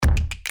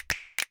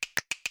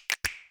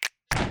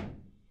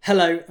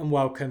Hello and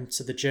welcome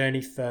to the Journey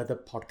Further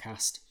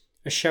podcast,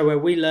 a show where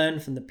we learn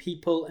from the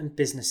people and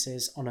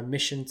businesses on a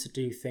mission to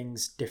do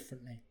things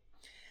differently.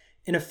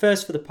 In a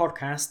first for the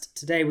podcast,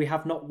 today we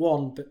have not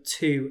one but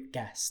two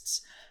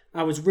guests.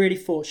 I was really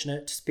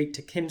fortunate to speak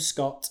to Kim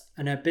Scott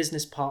and her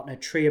business partner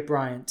Tria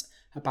Bryant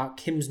about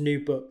Kim's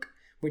new book,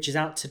 which is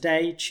out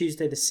today,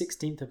 Tuesday the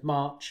 16th of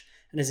March,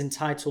 and is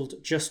entitled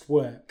Just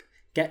Work,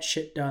 Get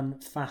Shit Done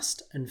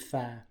Fast and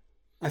Fair.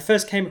 I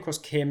first came across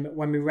Kim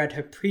when we read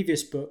her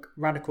previous book,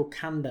 Radical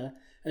Candor,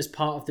 as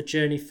part of the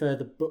Journey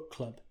Further book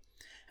club.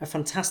 A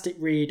fantastic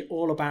read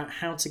all about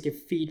how to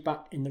give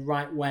feedback in the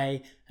right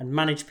way and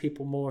manage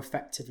people more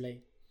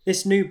effectively.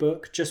 This new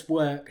book, Just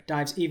Work,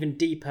 dives even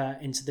deeper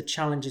into the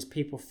challenges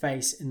people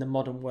face in the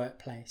modern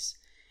workplace.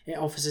 It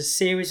offers a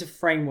series of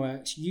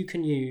frameworks you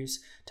can use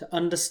to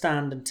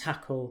understand and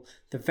tackle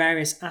the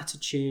various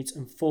attitudes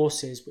and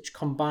forces which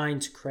combine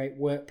to create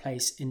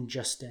workplace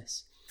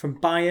injustice. From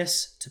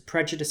bias to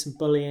prejudice and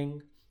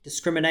bullying,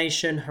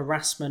 discrimination,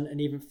 harassment, and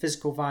even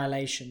physical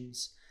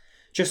violations.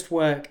 Just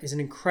Work is an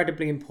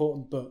incredibly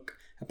important book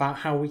about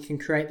how we can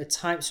create the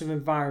types of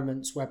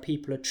environments where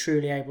people are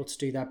truly able to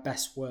do their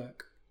best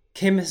work.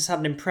 Kim has had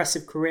an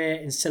impressive career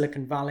in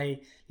Silicon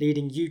Valley,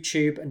 leading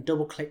YouTube and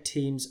DoubleClick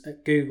teams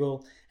at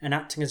Google and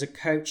acting as a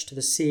coach to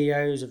the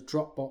CEOs of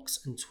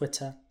Dropbox and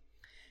Twitter.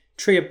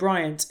 Tria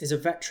Bryant is a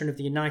veteran of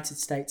the United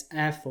States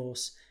Air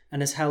Force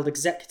and has held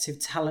executive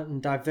talent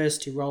and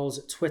diversity roles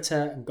at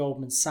Twitter and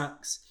Goldman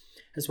Sachs,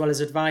 as well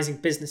as advising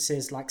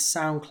businesses like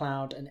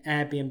SoundCloud and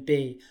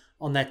Airbnb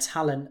on their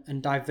talent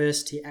and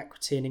diversity,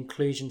 equity and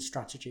inclusion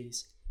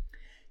strategies.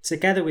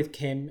 Together with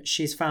Kim,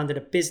 she's founded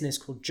a business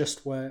called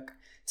Just Work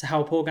to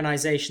help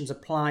organisations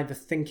apply the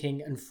thinking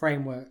and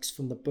frameworks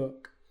from the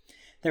book.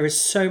 There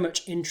is so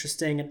much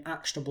interesting and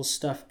actionable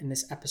stuff in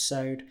this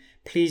episode.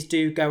 Please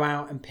do go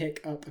out and pick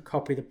up a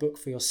copy of the book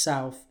for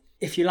yourself.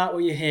 If you like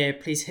what you hear,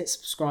 please hit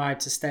subscribe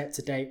to stay up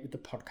to date with the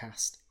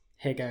podcast.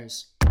 Here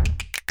goes.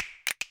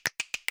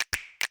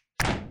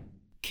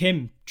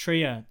 Kim,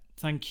 Tria,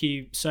 thank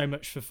you so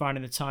much for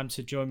finding the time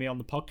to join me on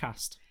the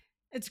podcast.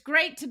 It's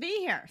great to be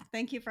here.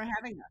 Thank you for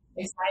having us.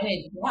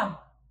 Excited. Yeah.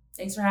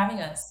 Thanks for having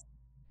us.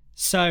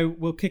 So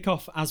we'll kick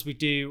off as we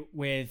do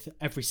with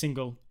every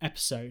single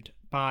episode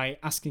by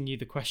asking you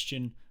the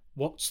question,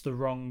 what's the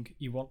wrong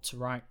you want to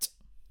right?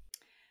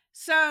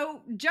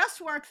 So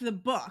Just Work, the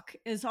book,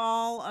 is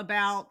all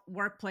about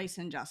workplace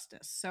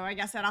injustice. So I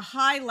guess at a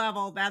high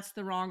level, that's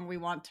the wrong we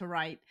want to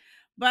right.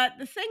 But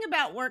the thing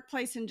about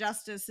workplace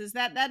injustice is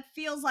that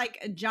feels like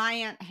a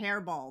giant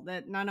hairball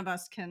that none of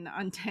us can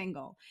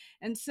untangle.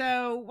 And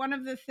so one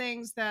of the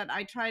things that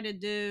I try to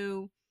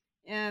do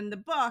in the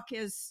book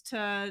is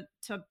to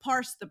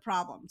parse the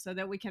problem so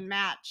that we can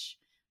match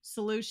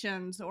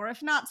solutions, or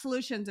if not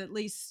solutions, at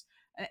least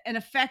an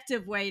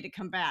effective way to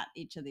combat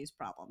each of these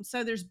problems.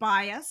 So there's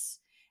bias.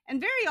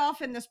 And very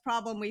often this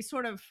problem, we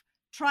sort of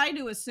try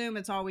to assume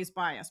it's always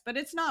bias, but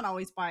it's not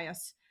always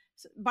bias.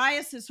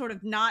 Bias is sort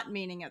of not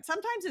meaning it.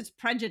 Sometimes it's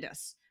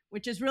prejudice,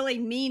 which is really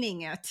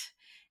meaning it.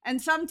 And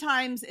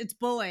sometimes it's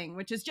bullying,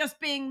 which is just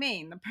being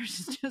mean. The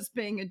person's just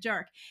being a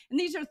jerk. And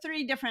these are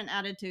three different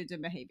attitudes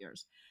and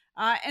behaviors.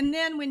 And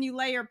then when you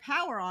layer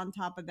power on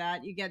top of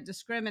that, you get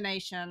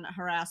discrimination,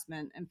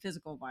 harassment, and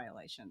physical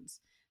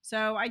violations.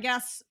 So I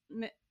guess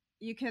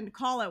you can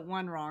call it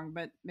one wrong,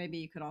 but maybe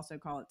you could also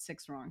call it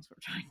six wrongs we're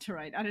trying to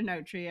right. I don't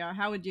know, Tria.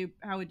 How would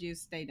you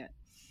state it?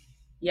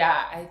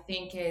 Yeah, I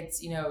think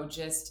it's,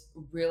 just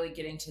really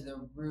getting to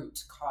the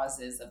root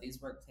causes of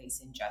these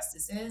workplace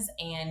injustices.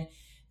 And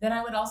then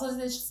I would also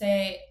just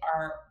say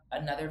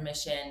another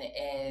mission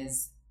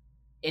is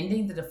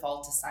ending the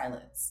default to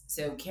silence.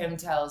 So Kim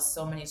tells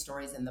so many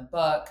stories in the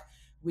book.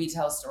 We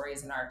tell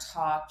stories in our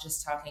talk,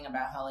 just talking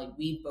about how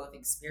we've both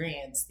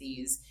experienced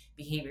these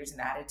behaviors and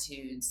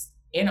attitudes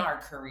in our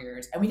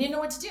careers, and we didn't know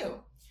what to do.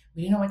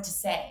 We didn't know what to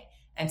say.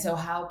 And so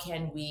how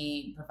can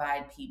we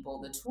provide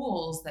people the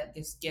tools that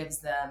gives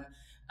them,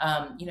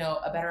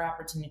 a better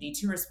opportunity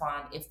to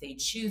respond if they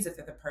choose, if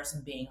they're the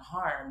person being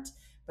harmed,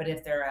 but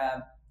if they're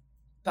a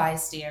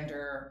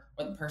bystander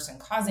or the person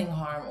causing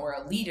harm or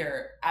a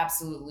leader,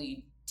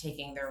 absolutely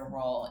taking their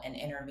role and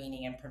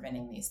intervening and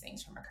preventing these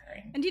things from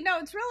occurring. And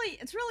it's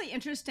really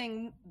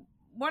interesting.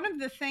 One of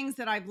the things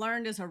that I've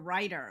learned as a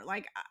writer,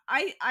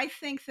 I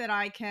think that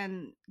I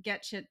can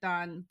get shit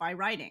done by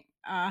writing.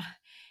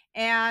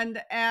 And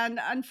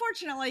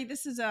unfortunately,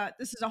 this is a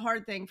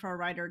hard thing for a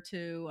writer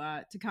to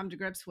come to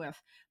grips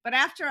with. But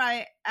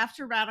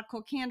after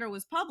Radical Candor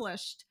was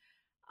published,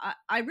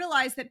 I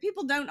realized that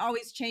people don't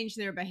always change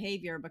their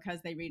behavior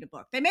because they read a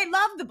book. They may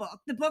love the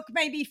book. The book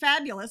may be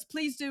fabulous.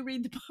 Please do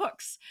read the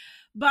books.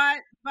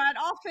 But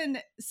often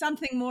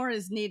something more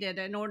is needed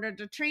in order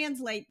to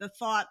translate the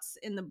thoughts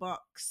in the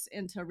books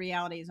into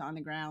realities on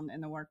the ground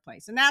in the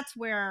workplace. And that's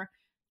where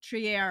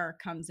Tria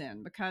comes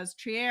in, because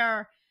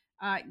Tria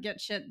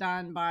gets shit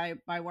done by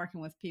working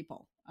with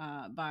people,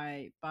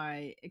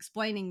 by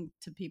explaining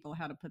to people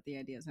how to put the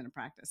ideas into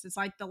practice. It's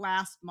like the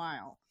last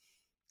mile.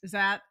 Is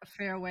that a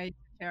fair way to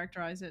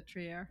characterize it,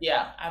 Tria?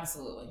 Yeah,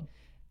 absolutely.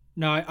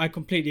 No, I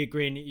completely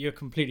agree, and you're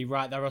completely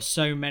right. There are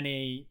so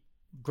many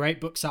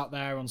great books out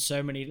there on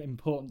so many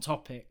important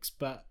topics,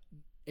 but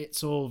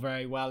it's all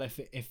very well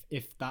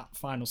if that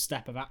final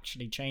step of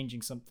actually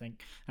changing something,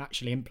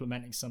 actually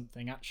implementing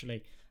something,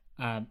 actually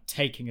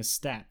taking a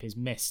step is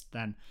missed.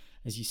 Then,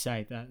 as you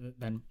say,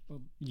 then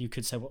you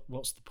could say,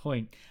 what's the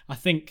point? I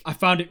think I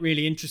found it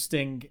really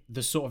interesting,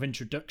 the sort of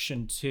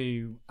introduction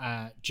to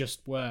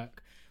Just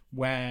Work,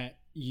 where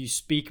you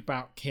speak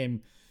about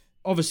Kim.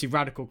 Obviously,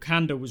 Radical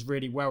Candor was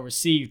really well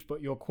received,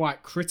 but you're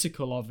quite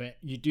critical of it.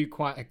 You do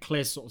quite a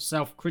clear sort of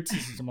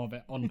self-criticism of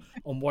it on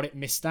what it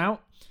missed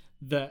out.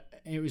 That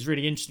it was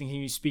really interesting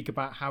hearing you speak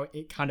about how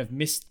it kind of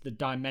missed the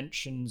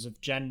dimensions of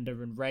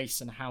gender and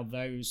race and how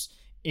those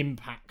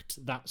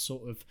impact that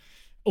sort of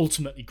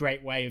ultimately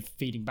great way of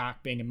feeding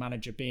back, being a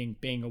manager,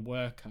 being a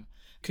worker.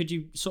 Could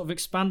you sort of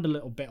expand a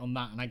little bit on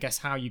that, and I guess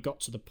how you got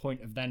to the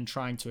point of then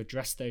trying to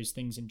address those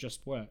things in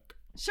Just Work?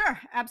 Sure,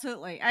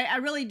 absolutely. I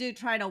really do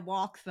try to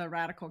walk the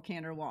Radical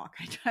Candor walk.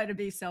 I try to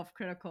be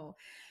self-critical.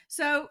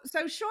 So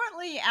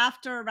shortly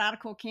after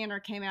Radical Candor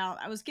came out,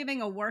 I was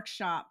giving a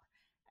workshop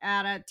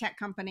at a tech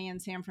company in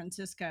San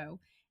Francisco.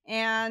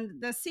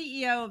 And the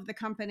CEO of the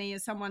company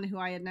is someone who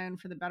I had known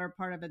for the better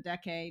part of a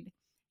decade,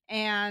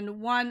 and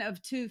one of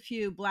too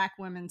few Black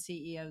women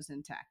CEOs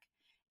in tech.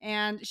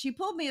 And she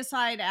pulled me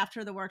aside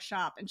after the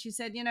workshop and she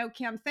said,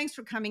 Kim, thanks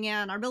for coming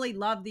in. I really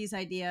love these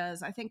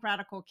ideas. I think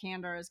Radical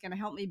Candor is going to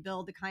help me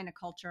build the kind of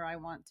culture I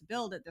want to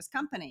build at this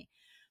company.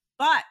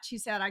 But she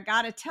said, I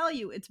got to tell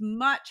you, it's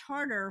much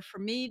harder for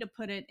me to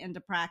put it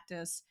into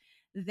practice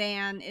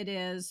than it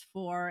is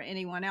for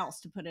anyone else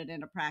to put it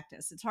into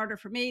practice. It's harder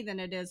for me than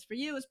it is for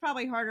you. It's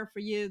probably harder for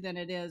you than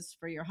it is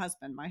for your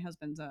husband. My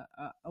husband's a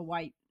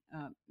white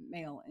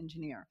male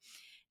engineer.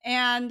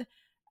 And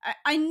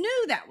I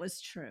knew that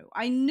was true.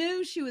 I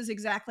knew she was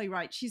exactly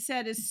right. She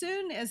said, as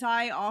soon as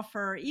I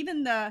offer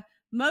even the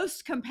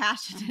most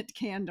compassionate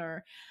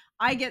candor,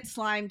 I get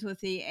slimed with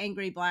the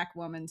angry Black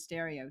woman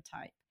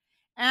stereotype.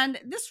 And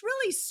this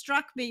really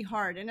struck me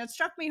hard. And it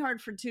struck me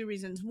hard for two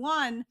reasons.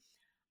 One,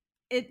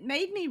 it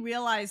made me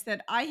realize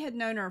that I had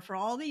known her for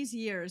all these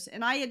years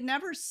and I had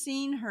never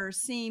seen her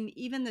seem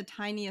even the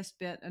tiniest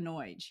bit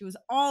annoyed. She was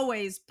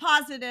always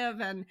positive,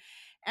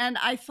 and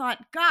I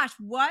thought, gosh,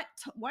 what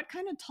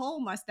kind of toll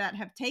must that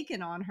have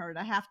taken on her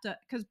to have to,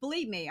 because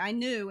believe me, I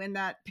knew in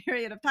that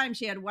period of time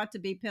she had what to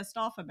be pissed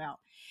off about.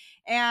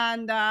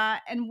 And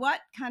what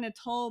kind of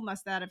toll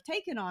must that have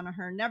taken on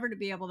her, never to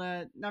be able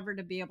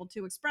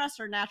to express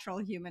her natural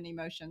human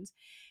emotions.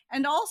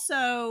 And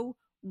also,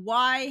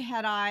 why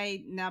had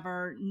I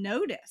never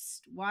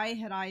noticed?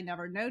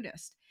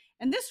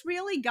 And this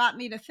really got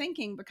me to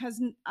thinking,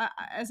 because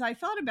as I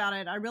thought about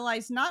it, I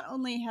realized not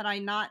only had I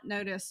not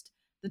noticed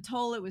the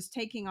toll it was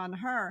taking on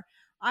her,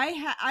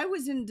 I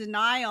was in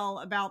denial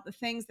about the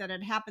things that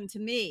had happened to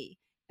me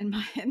in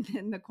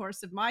the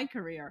course of my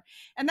career.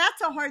 And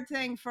that's a hard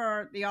thing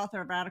for the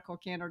author of Radical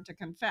Candor to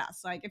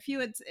confess. Like if you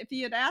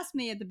had asked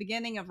me at the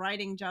beginning of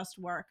writing Just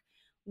Work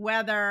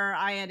whether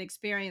I had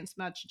experienced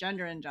much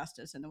gender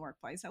injustice in the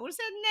workplace, I would have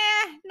said,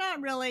 nah,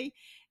 not really.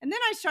 And then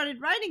I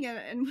started writing it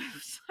and it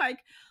was like,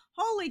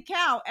 holy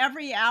cow,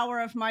 every hour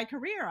of my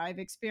career, I've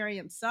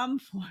experienced some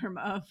form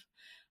of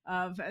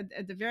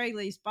at the very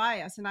least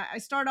bias. And I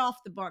start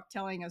off the book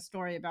telling a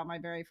story about my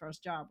very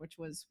first job, which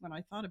was, when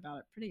I thought about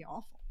it, pretty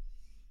awful.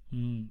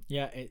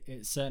 Yeah,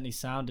 it certainly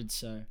sounded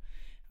so.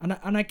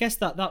 And I guess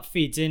that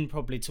feeds in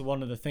probably to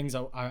one of the things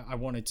I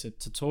wanted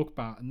to talk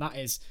about, and that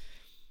is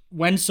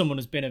when someone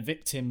has been a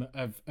victim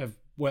of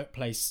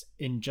workplace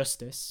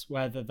injustice,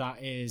 whether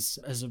that is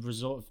as a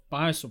result of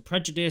bias or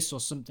prejudice or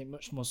something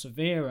much more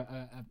severe,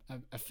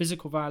 a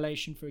physical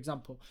violation, for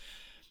example.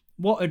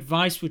 What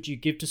advice would you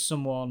give to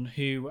someone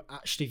who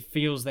actually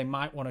feels they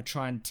might want to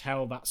try and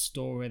tell that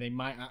story? They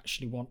might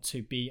actually want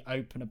to be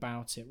open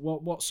about it.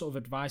 What sort of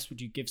advice would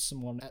you give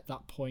someone at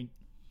that point?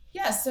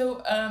 Yeah,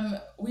 so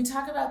we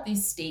talk about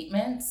these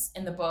statements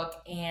in the book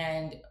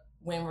and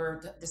when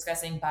we're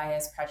discussing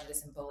bias,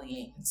 prejudice, and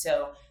bullying.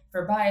 So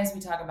for bias,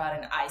 we talk about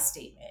an I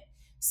statement.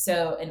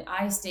 So an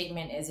I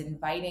statement is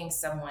inviting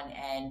someone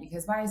in,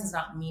 because bias is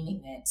not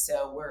meaning it.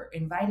 So we're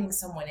inviting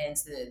someone in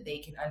so that they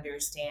can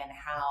understand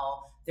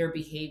how their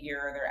behavior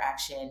or their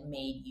action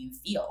made you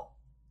feel.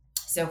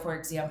 So for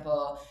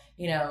example,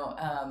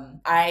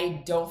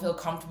 I don't feel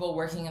comfortable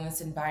working in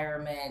this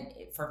environment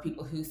for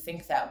people who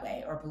think that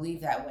way or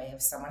believe that way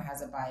if someone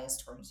has a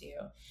bias towards you.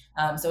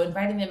 So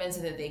inviting them in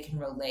so that they can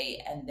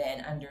relate and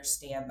then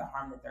understand the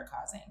harm that they're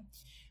causing.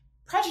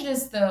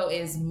 Prejudice, though,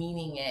 is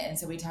meaning it. And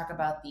so we talk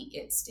about the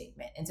it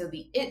statement. And so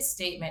the it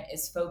statement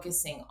is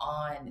focusing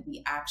on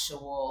the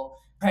actual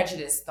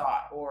prejudice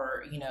thought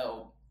or,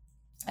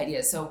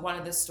 ideas. So one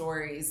of the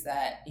stories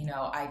that,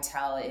 I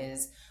tell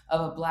is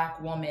of a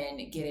Black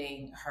woman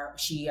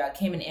she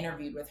came and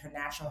interviewed with her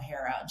natural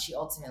hair out, and she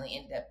ultimately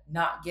ended up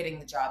not getting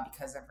the job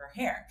because of her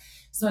hair.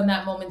 So in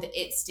that moment, the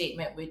it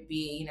statement would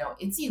be,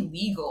 it's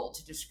illegal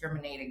to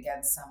discriminate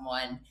against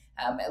someone,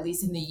 at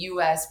least in the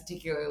US,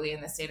 particularly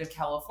in the state of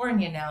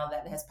California now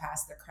that has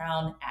passed the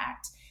Crown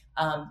Act.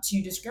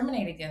 to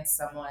discriminate against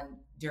someone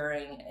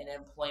during an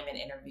employment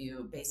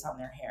interview based on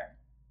their hair.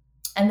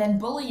 And then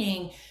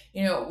bullying,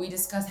 we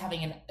discuss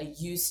having a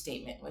you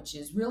statement, which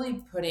is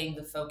really putting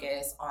the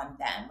focus on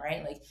them,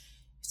 right? Like,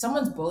 if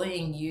someone's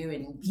bullying you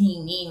and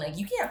being mean, like,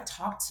 you can't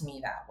talk to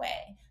me that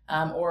way.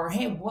 Or,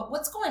 hey,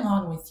 what's going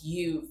on with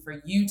you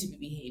for you to be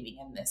behaving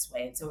in this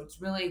way? And so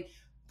it's really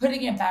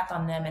putting it back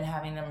on them and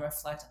having them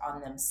reflect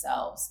on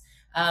themselves.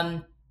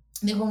 I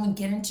think when we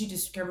get into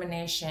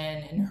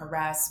discrimination and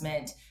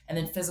harassment and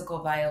then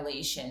physical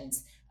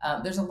violations,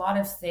 there's a lot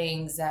of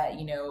things that,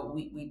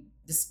 we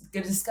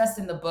discussed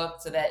in the book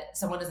so that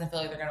someone doesn't feel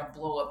like they're going to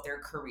blow up their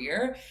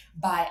career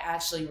by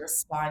actually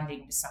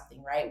responding to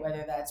something, right?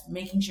 Whether that's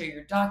making sure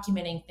you're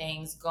documenting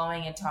things,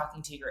 going and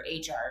talking to your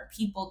HR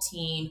people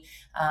team,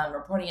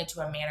 reporting it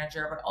to a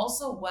manager, but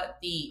also what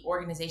the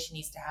organization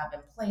needs to have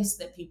in place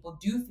so that people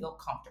do feel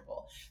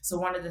comfortable. So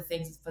one of the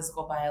things with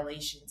physical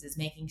violations is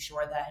making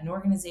sure that an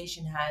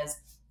organization has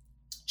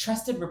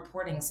trusted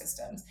reporting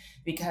systems,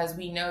 because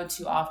we know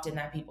too often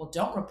that people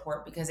don't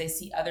report because they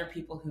see other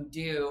people who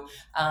do,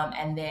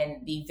 and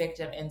then the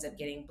victim ends up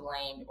getting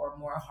blamed or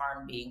more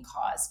harm being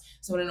caused.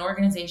 So an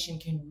organization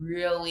can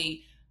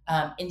really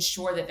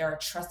ensure that there are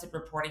trusted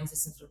reporting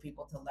systems for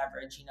people to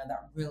leverage,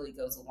 that really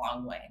goes a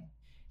long way.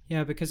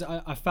 Yeah, because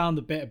I found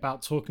the bit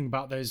about talking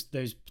about those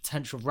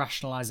potential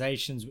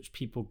rationalizations which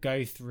people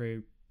go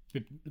through,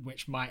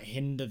 which might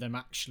hinder them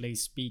actually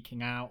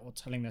speaking out or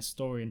telling their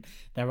story. And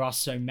there are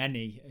so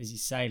many, as you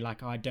say,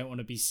 like, I don't want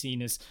to be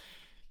seen as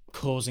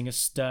causing a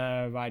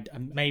stir, right?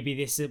 And maybe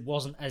this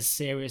wasn't as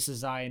serious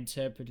as I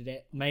interpreted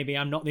it. Maybe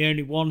I'm not the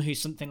only one who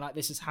something like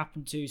this has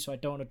happened to, so I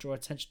don't want to draw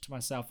attention to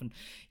myself. And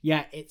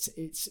yeah, it's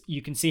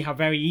you can see how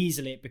very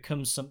easily it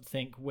becomes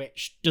something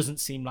which doesn't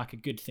seem like a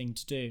good thing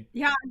to do.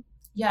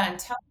 Yeah, and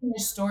telling your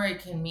story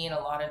can mean a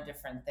lot of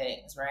different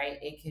things, right?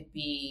 It could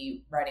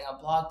be writing a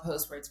blog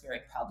post where it's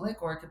very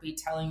public, or it could be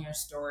telling your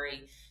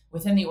story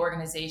within the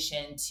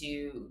organization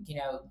to,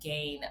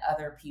 gain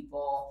other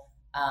people,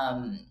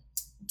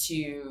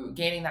 to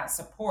gaining that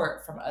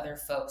support from other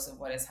folks of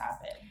what has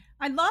happened.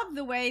 I love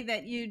the way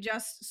that you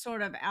just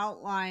sort of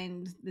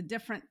outlined the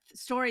different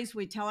stories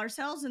we tell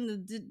ourselves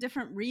and the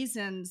different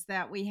reasons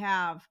that we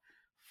have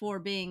for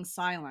being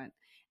silent.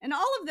 And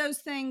all of those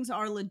things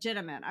are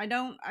legitimate. I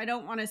don't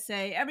want to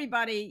say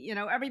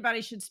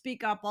everybody should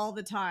speak up all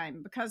the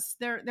time, because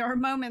there are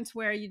moments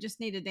where you just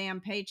need a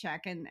damn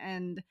paycheck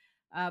and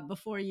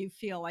before you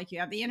feel like you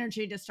have the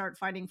energy to start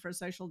fighting for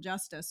social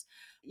justice.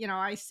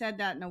 I said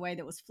that in a way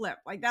that was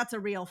flipped. Like, that's a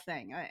real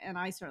thing. And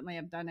I certainly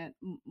have done it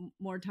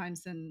more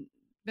times than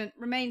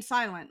remained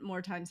silent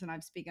more times than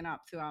I've spoken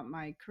up throughout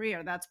my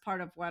career. That's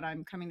part of what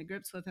I'm coming to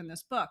grips with in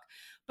this book.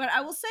 But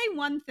I will say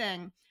one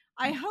thing.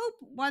 I hope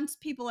once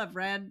people have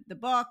read the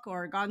book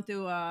or gone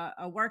through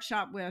a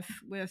workshop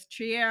with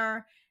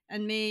Trier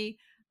and me,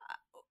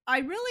 I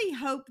really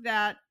hope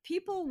that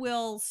people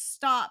will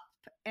stop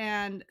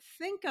and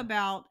think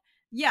about,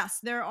 yes,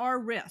 there are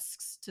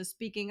risks to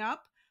speaking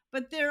up,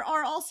 but there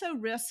are also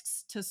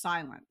risks to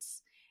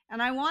silence.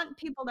 And I want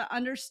people to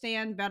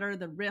understand better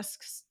the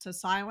risks to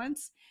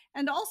silence.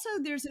 And also,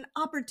 there's an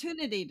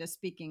opportunity to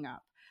speaking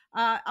up.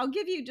 I'll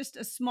give you just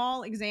a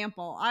small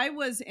example. I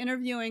was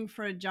interviewing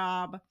for a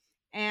job,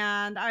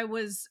 and I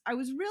was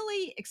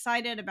really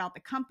excited about the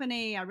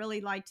company. I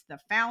really liked the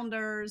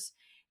founders,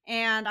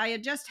 and I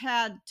had just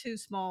had two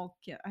small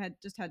kids. I had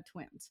just had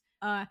twins,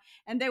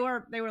 and they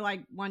were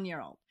like 1 year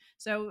old,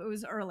 so it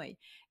was early.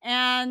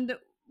 And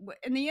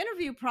in the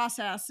interview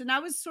process, and I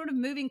was sort of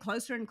moving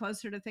closer and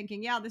closer to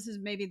thinking, yeah, this is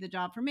maybe the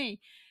job for me.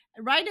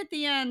 Right at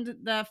the end,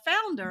 the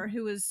founder,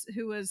 who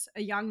was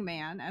a young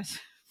man, as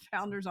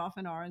founders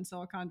often are in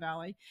Silicon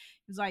Valley,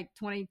 he was like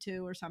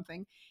 22 or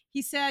something.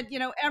 He said,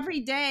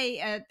 every day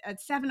at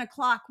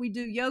 7:00, we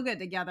do yoga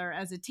together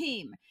as a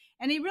team.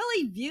 And he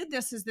really viewed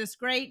this as this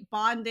great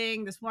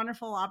bonding, this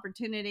wonderful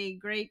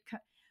opportunity,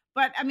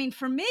 but I mean,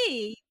 for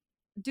me,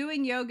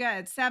 doing yoga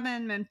at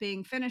 7 meant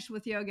being finished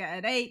with yoga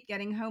at 8,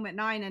 getting home at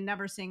 9, and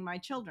never seeing my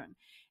children.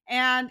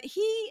 And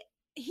he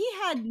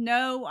had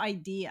no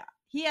idea.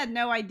 He had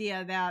no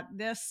idea that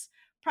this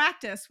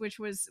practice, which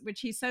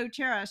he so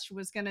cherished,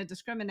 was going to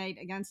discriminate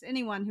against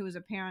anyone who was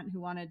a parent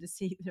who wanted to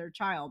see their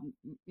child,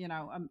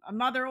 a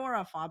mother or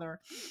a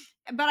father.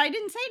 But I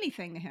didn't say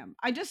anything to him.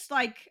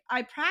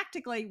 I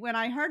practically, when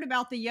I heard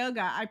about the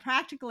yoga, I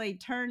practically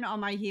turned on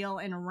my heel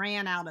and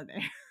ran out of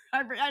there.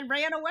 I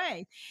ran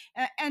away.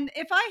 And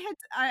if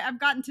I've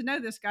gotten to know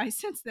this guy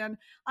since then,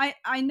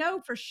 I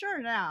know for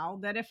sure now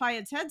that if I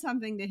had said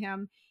something to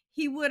him,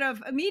 he would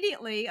have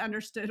immediately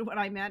understood what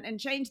I meant and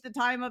changed the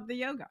time of the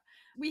yoga.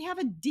 We have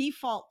a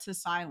default to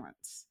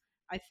silence,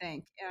 I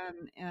think,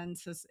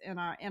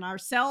 in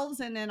ourselves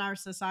and in our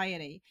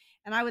society.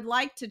 And I would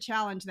like to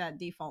challenge that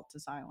default to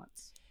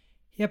silence.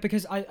 Yeah,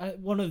 because I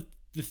one of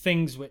the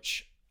things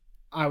which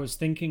I was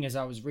thinking as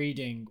I was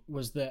reading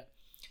was that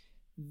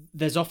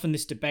there's often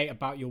this debate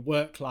about your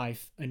work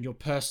life and your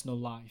personal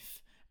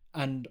life.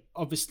 And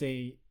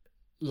obviously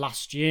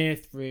last year,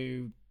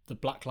 through the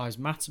Black Lives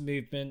Matter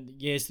movement, the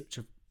years which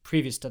have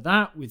previous to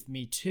that with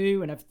Me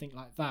Too and everything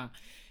like that,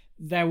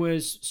 there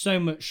was so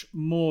much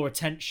more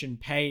attention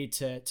paid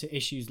to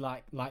issues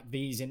like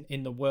these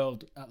in the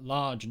world at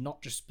large, and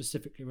not just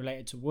specifically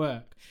related to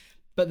work.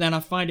 But then I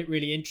find it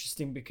really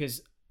interesting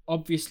because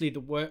obviously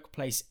the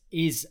workplace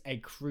is a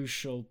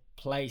crucial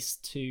place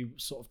to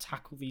sort of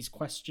tackle these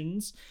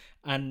questions,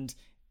 and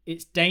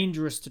it's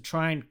dangerous to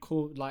try and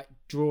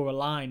draw a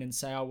line and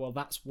say, oh well,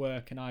 that's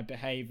work and I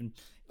behave and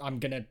I'm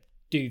gonna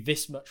do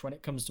this much when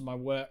it comes to my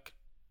work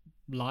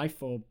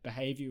life or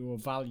behavior or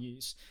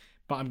values,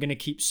 but I'm going to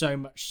keep so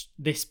much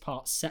this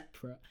part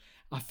separate.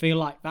 I feel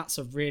like that's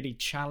a really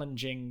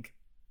challenging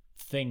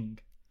thing.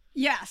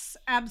 Yes,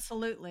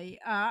 absolutely.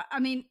 I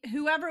mean,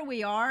 whoever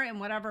we are and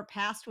whatever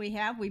past we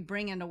have, we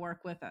bring into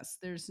work with us.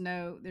 There's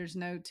no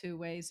two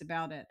ways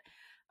about it.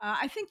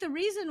 I think the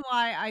reason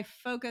why I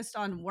focused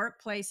on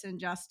workplace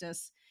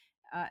injustice,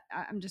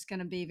 I'm just going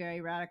to be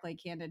very radically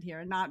candid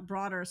here, not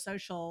broader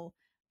social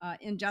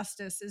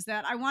injustice, is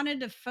that I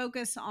wanted to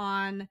focus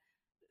on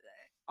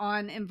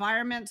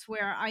environments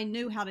where I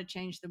knew how to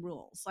change the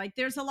rules. Like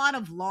there's a lot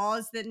of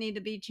laws that need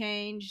to be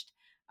changed.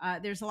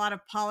 There's a lot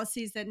of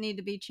policies that need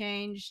to be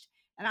changed.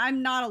 And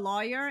I'm not a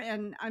lawyer,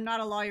 and I'm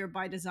not a lawyer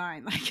by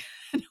design. Like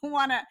I don't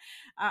want to.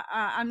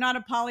 I'm not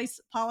a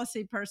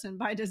policy person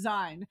by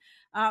design,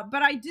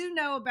 but I do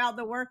know about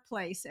the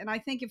workplace, and I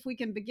think if we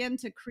can begin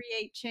to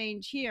create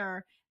change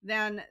here,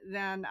 then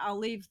I'll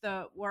leave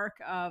the work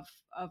of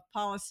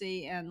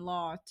policy and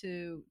law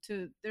to.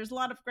 There's a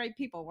lot of great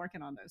people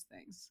working on those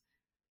things.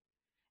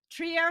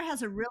 Trier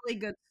has a really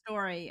good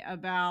story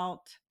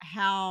about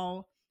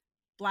how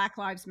Black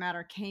Lives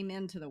Matter came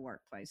into the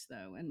workplace,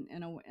 though,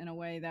 in a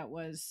way that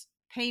was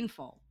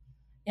painful.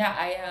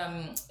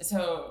 Yeah,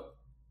 so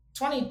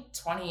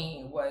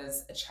 2020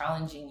 was a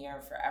challenging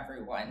year for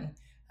everyone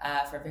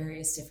for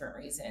various different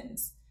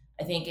reasons.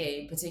 I think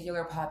a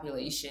particular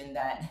population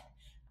that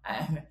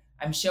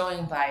I'm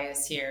showing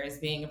bias here as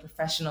being a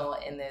professional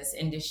in this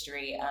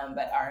industry,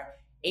 but are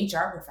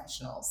HR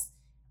professionals,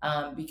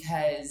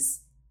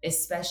 because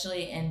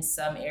especially in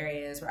some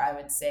areas where I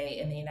would say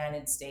in the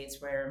United States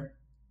where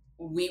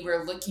we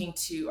were looking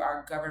to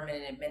our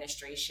government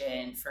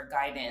administration for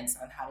guidance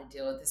on how to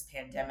deal with this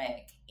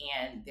pandemic,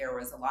 and there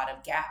was a lot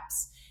of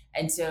gaps.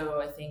 And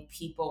so I think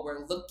people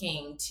were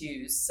looking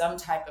to some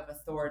type of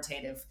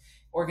authoritative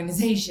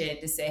organization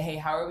to say, hey,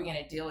 how are we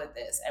going to deal with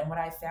this? And what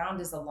I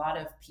found is a lot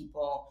of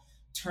people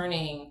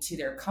turning to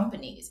their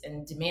companies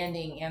and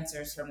demanding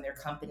answers from their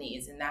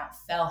companies. And that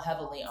fell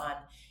heavily on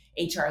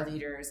HR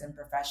leaders and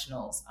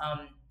professionals.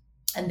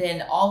 And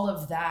then all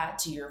of that,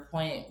 to your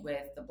point,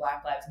 with the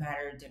Black Lives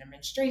Matter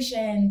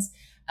demonstrations,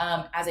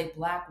 as a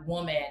Black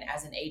woman,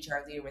 as an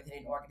HR leader within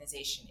an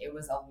organization, it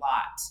was a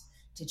lot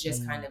to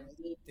just kind of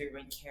lead through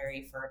and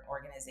carry for an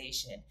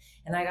organization.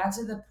 And I got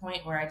to the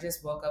point where I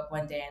just woke up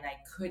one day and I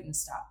couldn't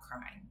stop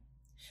crying.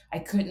 I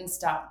couldn't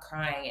stop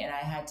crying. And I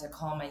had to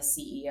call my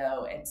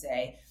CEO and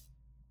say,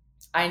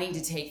 I need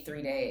to take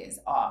 3 days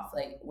off,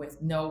 like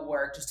with no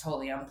work, just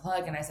totally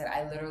unplug. And I said,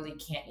 I literally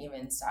can't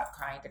even stop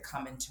crying to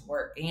come into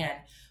work. And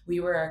we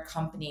were a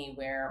company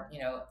where,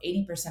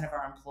 80% of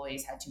our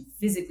employees had to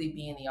physically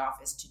be in the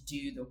office to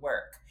do the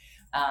work.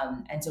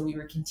 And so we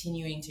were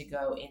continuing to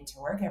go into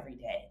work every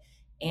day.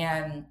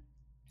 And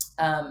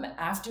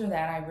after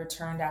that, I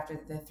returned after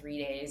the 3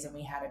 days and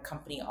we had a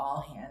company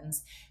all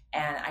hands.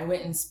 And I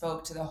went and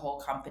spoke to the whole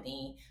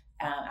company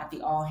at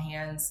the all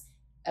hands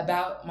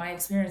about my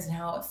experience and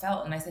how it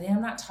felt. And I said, hey,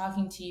 I'm not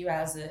talking to you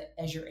as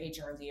your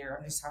HR leader.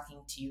 I'm just talking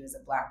to you as a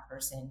Black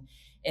person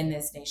in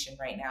this nation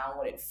right now,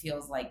 what it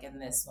feels like in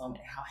this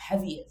moment, how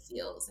heavy it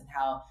feels and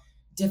how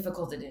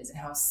difficult it is and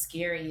how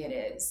scary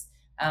it is.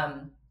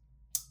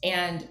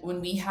 And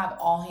when we have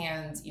all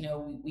hands,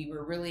 we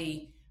were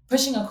really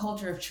pushing a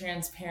culture of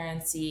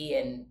transparency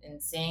and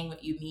saying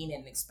what you mean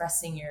and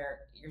expressing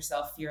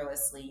yourself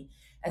fearlessly.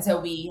 And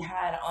so we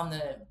had on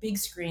the big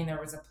screen,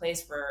 there was a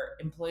place where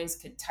employees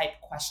could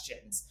type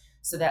questions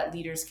so that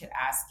leaders could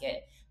ask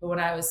it. But when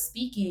I was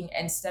speaking,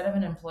 instead of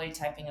an employee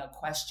typing a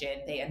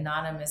question, they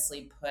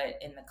anonymously put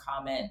in the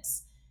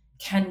comments,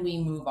 can we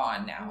move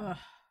on now? Ugh.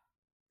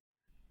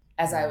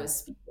 As I was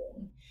speaking.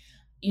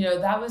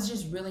 That was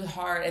just really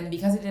hard. And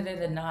because I did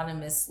it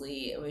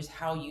anonymously, it was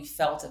how you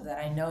felt of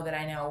that. I know that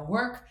I now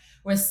work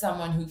with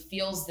someone who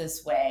feels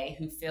this way,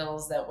 who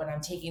feels that when I'm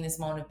taking this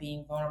moment of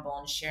being vulnerable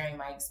and sharing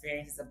my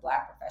experience as a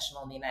Black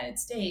professional in the United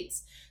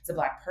States, as a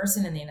Black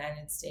person in the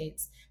United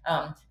States,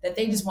 that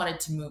they just wanted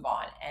to move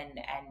on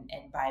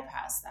and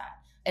bypass that.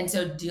 And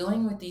so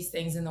dealing with these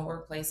things in the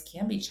workplace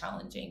can be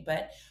challenging,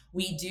 but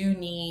we do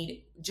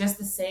need, just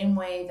the same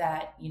way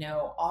that,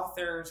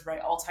 authors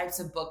write all types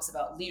of books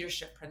about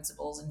leadership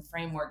principles and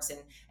frameworks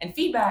and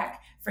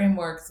feedback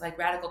frameworks like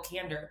Radical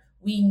Candor,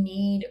 we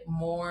need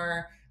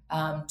more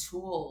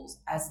tools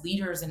as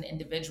leaders and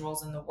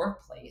individuals in the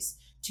workplace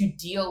to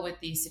deal with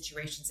these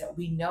situations that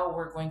we know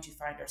we're going to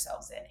find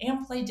ourselves in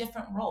and play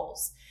different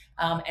roles.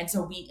 And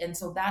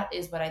so that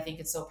is what I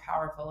think is so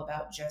powerful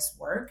about Just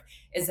Work,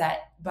 is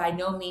that by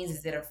no means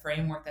is it a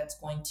framework that's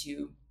going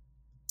to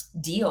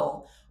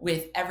deal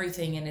with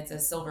everything and it's a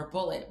silver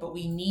bullet, but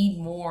we need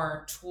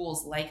more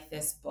tools like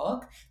this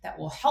book that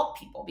will help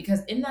people,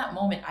 because in that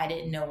moment I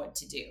didn't know what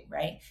to do,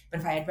 right? But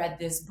if I had read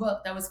this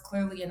book, that was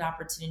clearly an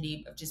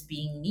opportunity of just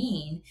being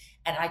mean,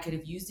 and I could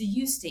have used a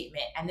use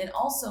statement. And then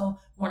also,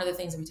 one of the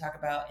things that we talk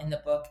about in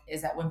the book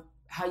is that when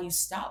how you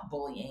stop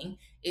bullying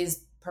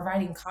is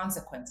providing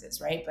consequences,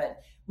 right?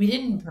 But we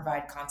didn't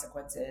provide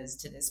consequences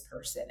to this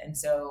person, and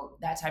so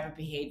that type of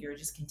behavior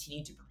just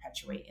continued to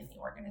perpetuate in the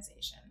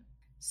organization.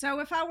 So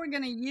if I were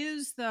going to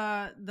use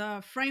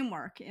the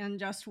framework in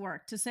Just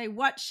Work to say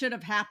what should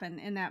have happened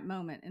in that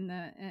moment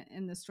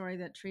in the story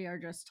that Trier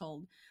just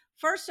told,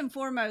 first and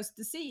foremost,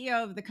 the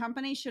CEO of the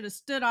company should have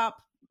stood up,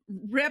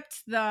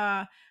 ripped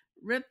the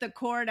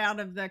cord out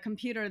of the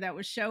computer that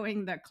was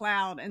showing the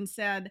cloud, and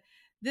said,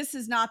 "This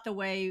is not the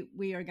way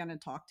we are going to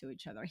talk to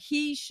each other."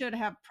 He should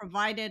have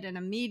provided an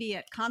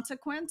immediate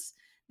consequence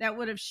that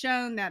would have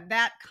shown that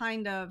that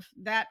kind of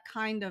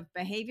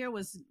behavior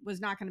was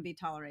not going to be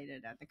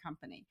tolerated at the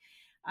company.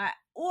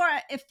 Or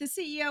if the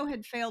CEO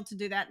had failed to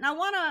do that, and I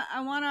want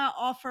to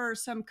offer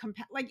some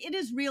like, it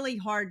is really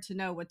hard to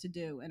know what to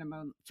do in a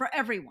moment for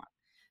everyone.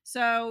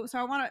 So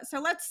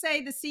let's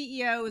say the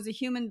CEO is a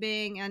human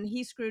being and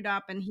he screwed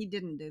up and he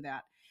didn't do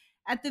that.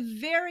 At the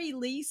very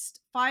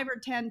least, 5 or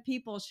 10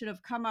 people should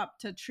have come up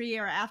to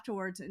Trier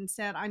afterwards and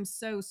said, "I'm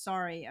so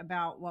sorry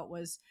about what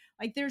was."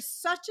 Like, there's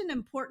such an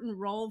important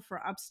role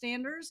for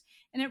upstanders,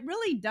 and it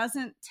really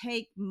doesn't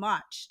take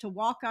much to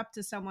walk up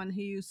to someone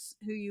who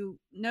you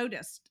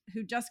noticed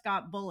who just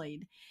got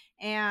bullied,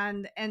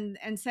 and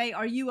say,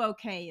 "Are you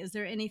okay? Is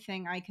there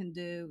anything I can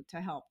do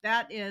to help?"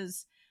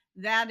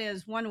 That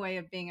is one way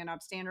of being an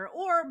upstander.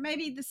 Or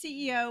maybe the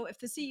CEO, if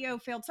the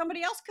CEO failed,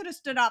 somebody else could have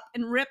stood up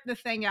and ripped the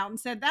thing out and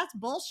said, "That's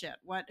bullshit.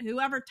 What,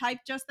 whoever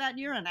typed just that,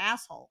 you're an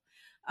asshole."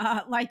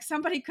 Like,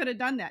 somebody could have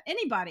done that.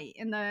 Anybody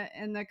in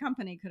the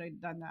company could have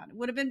done that. It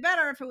would have been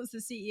better if it was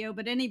the CEO,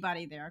 but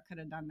anybody there could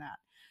have done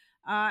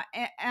that.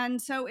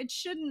 And so it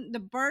shouldn't, the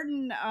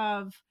burden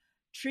of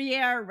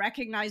Trier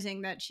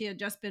recognizing that she had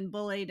just been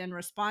bullied and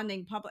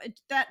responding public,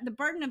 that the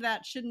burden of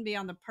that shouldn't be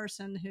on the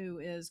person who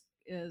is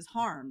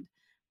harmed.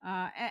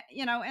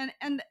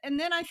 And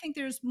then I think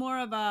there's more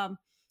of a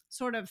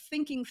sort of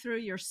thinking through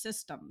your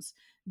systems.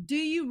 Do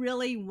you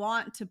really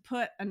want to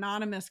put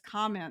anonymous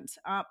comments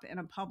up in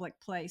a public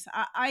place?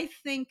 I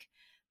think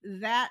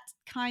that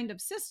kind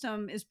of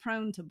system is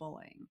prone to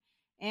bullying.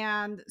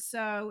 And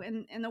so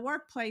in the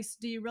workplace,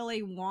 do you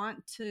really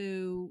want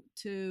you're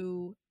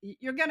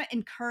going to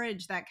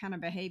encourage that kind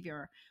of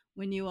behavior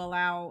when you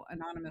allow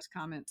anonymous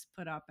comments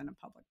put up in a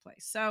public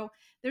place. So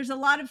there's a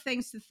lot of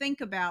things to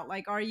think about.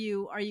 Like, are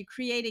you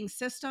creating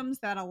systems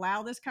that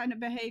allow this kind of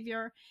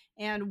behavior?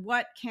 And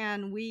what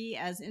can we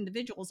as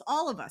individuals,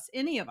 all of us,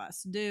 any of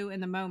us, do in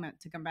the moment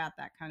to combat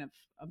that kind of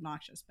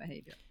obnoxious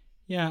behavior?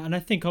 Yeah, and I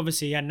think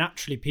obviously, yeah,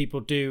 naturally people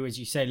do, as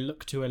you say,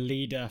 look to a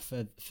leader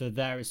for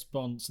their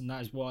response, and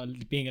that is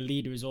what being a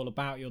leader is all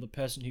about. You're the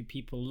person who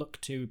people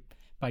look to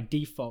by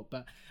default.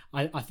 But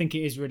I think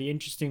it is really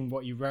interesting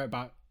what you wrote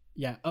about,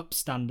 yeah,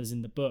 upstanders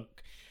in the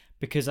book,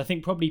 because I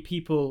think probably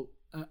people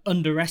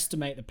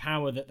underestimate the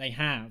power that they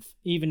have,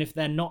 even if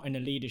they're not in a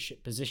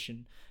leadership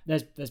position.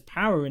 There's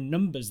power in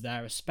numbers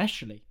there,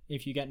 especially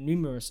if you get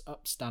numerous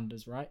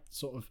upstanders, right?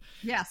 Sort of,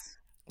 yes,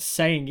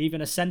 saying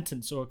even a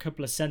sentence or a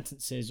couple of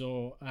sentences,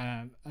 or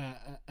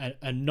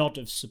a nod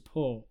of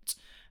support.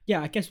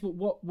 Yeah, I guess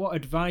what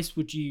advice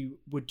would you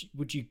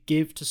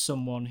give to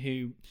someone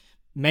who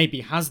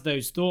maybe has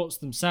those thoughts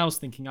themselves,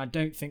 thinking, I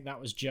don't think that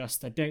was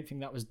just, I don't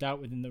think that was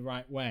dealt with in the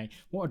right way?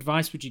 What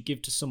advice would you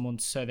give to someone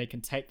so they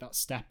can take that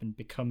step and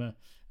become a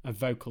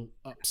vocal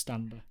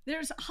upstander?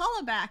 There's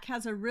Hollaback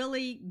has a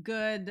really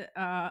good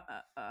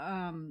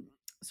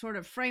sort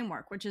of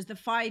framework, which is the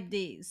 5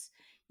 Ds.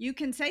 You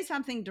can say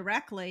something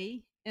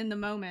directly in the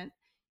moment.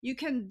 You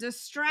can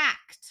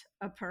distract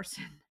a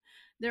person.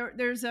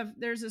 There's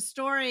a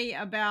story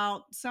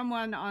about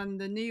someone on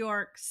the New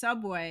York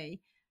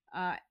subway.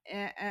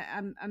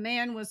 A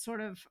man was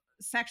sort of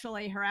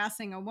sexually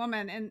harassing a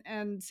woman,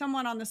 and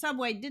someone on the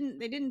subway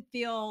didn't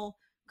feel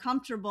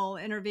comfortable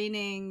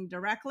intervening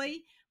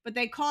directly, but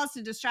they caused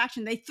a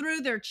distraction. They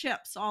threw their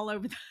chips all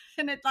over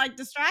and it like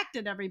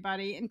distracted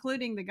everybody,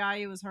 including the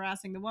guy who was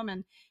harassing the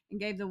woman, and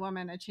gave the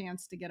woman a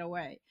chance to get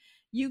away.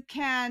 You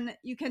can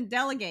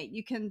delegate.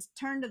 You can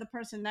turn to the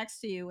person next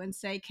to you and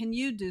say, "Can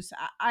you do so?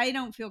 I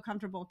don't feel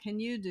comfortable. Can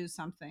you do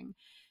something?"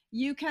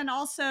 You can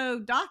also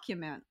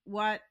document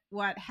what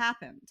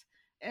happened.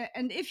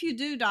 And if you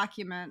do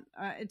document,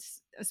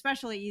 it's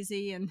especially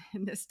easy in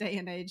this day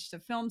and age to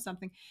film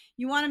something.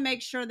 You want to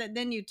make sure that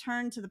then you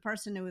turn to the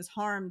person who is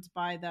harmed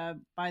by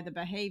the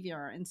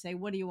behavior and say,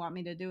 "What do you want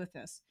me to do with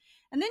this?"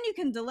 And then you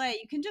can delay.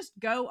 You can just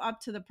go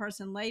up to the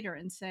person later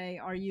and say,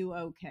 "Are you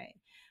okay?"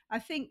 I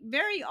think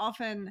very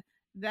often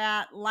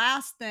that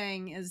last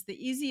thing is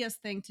the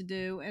easiest thing to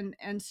do,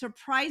 and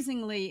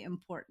surprisingly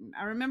important.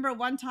 I remember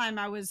one time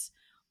I was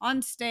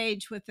on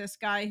stage with this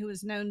guy who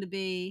was known to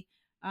be,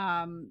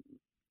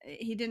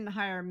 he didn't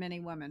hire many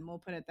women, we'll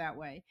put it that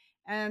way.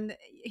 And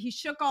he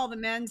shook all the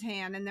men's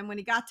hand. And then when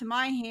he got to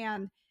my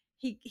hand,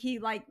 he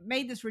like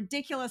made this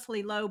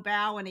ridiculously low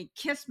bow and he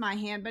kissed my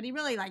hand, but he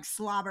really like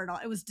slobbered all.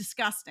 It was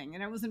disgusting.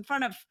 And it was in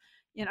front of,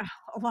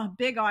 a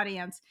big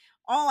audience.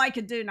 All I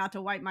could do not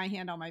to wipe my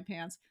hand on my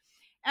pants.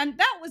 And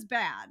that was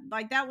bad.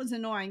 Like that was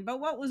annoying. But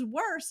what was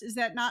worse is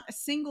that not a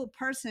single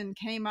person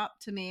came up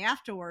to me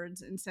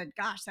afterwards and said,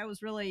 gosh, that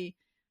was really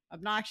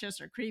obnoxious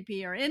or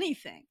creepy or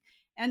anything.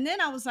 And then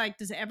I was like,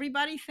 does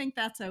everybody think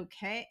that's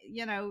okay?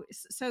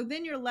 So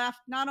then you're left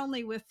not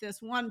only with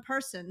this one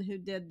person who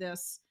did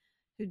this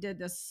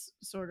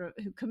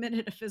who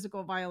committed a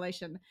physical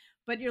violation,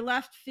 but you're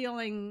left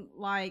feeling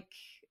like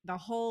the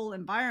whole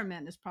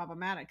environment is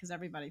problematic because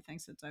everybody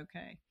thinks it's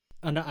okay.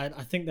 And I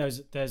think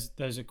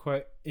there's a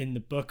quote in the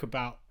book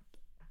about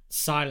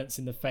silence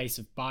in the face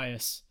of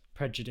bias,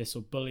 prejudice,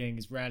 or bullying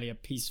is rarely a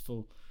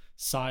peaceful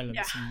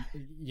silence. Yeah.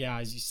 And yeah,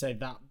 as you say,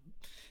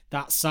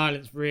 that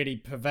silence really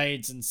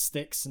pervades and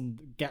sticks and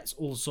gets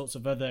all sorts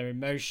of other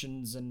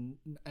emotions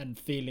and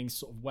feelings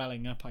sort of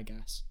welling up, I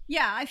guess.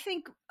 Yeah, I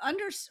think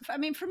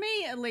for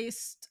me at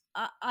least,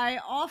 I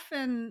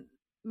often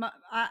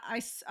I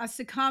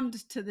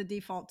succumbed to the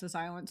default to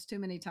silence too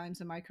many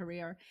times in my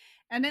career,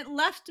 and it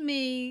left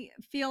me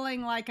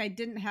feeling like I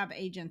didn't have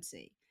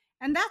agency.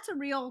 And that's a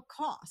real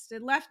cost.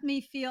 It left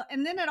me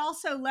and then it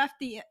also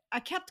I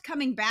kept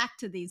coming back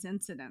to these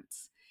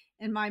incidents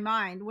in my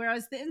mind,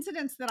 whereas the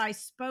incidents that I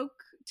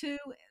spoke to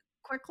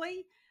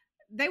quickly,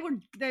 they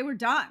were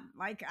done.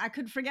 Like I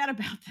could forget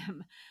about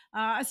them,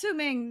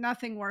 assuming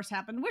nothing worse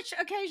happened. Which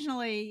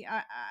occasionally,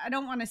 I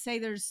don't want to say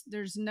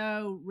there's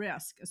no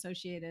risk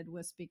associated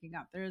with speaking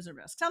up. There is a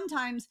risk.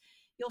 Sometimes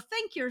you'll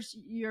think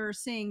you're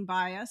seeing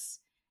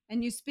bias,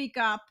 and you speak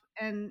up,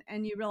 and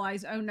you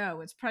realize, oh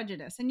no, it's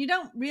prejudice, and you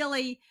don't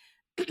really.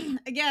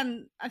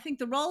 Again, I think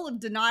the role of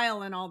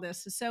denial in all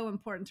this is so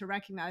important to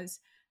recognize.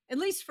 At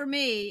least for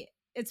me,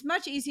 it's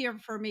much easier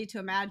for me to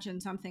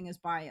imagine something is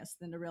biased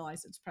than to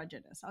realize it's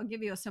prejudice. I'll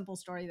give you a simple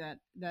story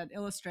that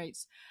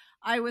illustrates.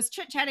 I was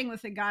chit-chatting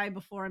with a guy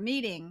before a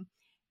meeting,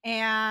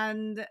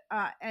 and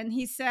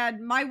he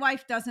said, my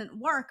wife doesn't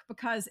work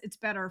because it's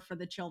better for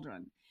the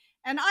children.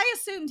 And I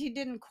assumed he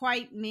didn't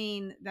quite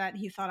mean that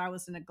he thought I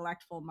was a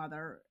neglectful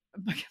mother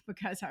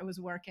because I was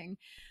working.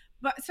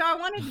 But so I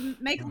wanted to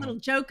make a little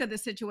joke of the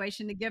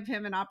situation to give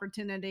him an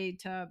opportunity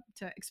to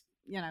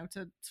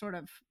sort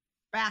of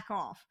back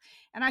off.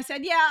 And I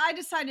said, yeah, I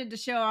decided to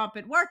show up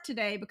at work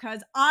today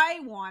because I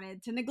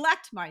wanted to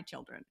neglect my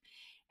children.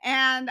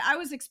 And I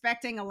was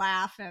expecting a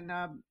laugh and,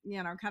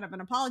 kind of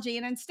an apology.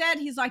 And instead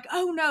he's like,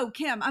 oh no,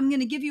 Kim, I'm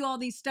going to give you all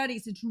these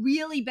studies. It's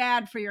really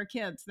bad for your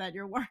kids that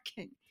you're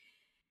working.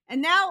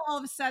 And now all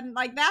of a sudden,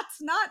 like,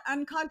 that's not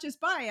unconscious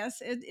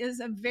bias. It is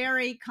a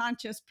very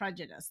conscious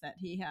prejudice that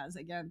he has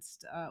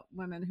against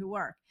women who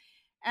work.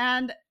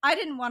 And I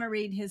didn't want to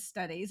read his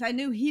studies. I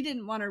knew he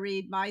didn't want to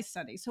read my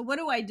studies. So what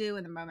do I do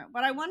in the moment?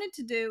 What I wanted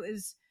to do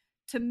is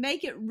to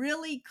make it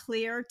really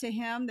clear to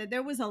him that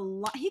there was a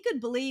lot, he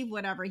could believe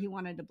whatever he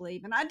wanted to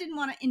believe. And I didn't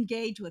want to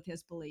engage with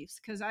his beliefs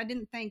because I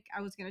didn't think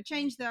I was going to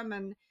change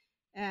them.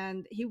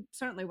 And he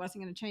certainly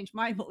wasn't going to change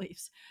my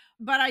beliefs.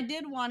 But I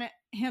did want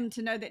him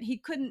to know that he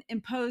couldn't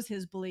impose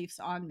his beliefs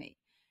on me.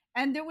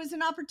 And there was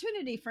an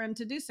opportunity for him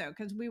to do so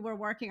because we were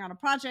working on a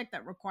project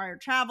that required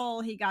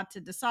travel. He got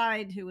to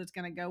decide who was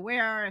going to go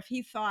where. If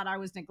he thought I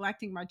was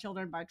neglecting my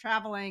children by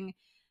traveling,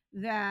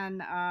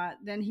 then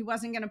he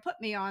wasn't going to put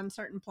me on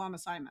certain plum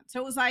assignments. So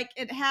it was like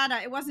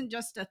it wasn't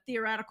just a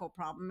theoretical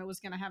problem. It was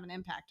going to have an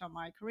impact on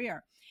my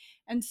career.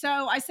 And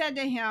so I said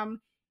to him,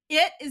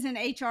 it is an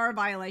HR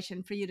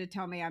violation for you to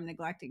tell me I'm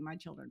neglecting my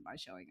children by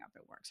showing up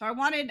at work. So I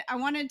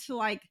wanted to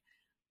like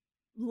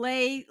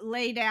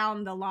lay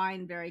down the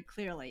line very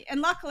clearly.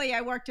 And luckily I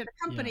worked at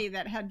a company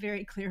that had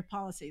very clear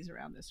policies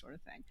around this sort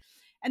of thing.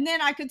 And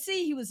then I could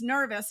see he was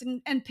nervous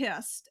and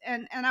pissed,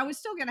 and I was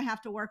still going to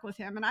have to work with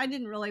him. And I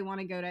didn't really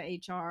want to go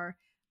to HR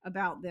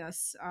about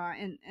this.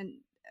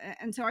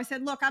 And so I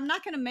said, look, I'm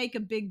not going to make a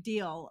big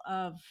deal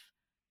of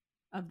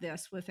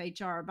this with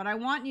HR, but I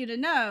want you to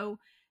know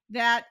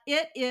that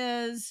it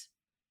is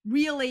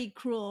really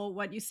cruel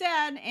what you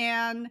said,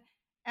 and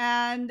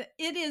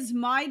it is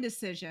my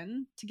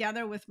decision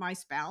together with my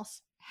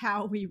spouse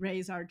how we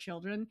raise our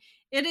children.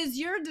 It is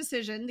your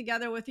decision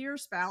together with your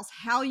spouse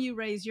how you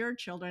raise your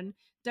children.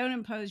 Don't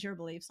impose your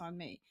beliefs on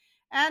me.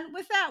 And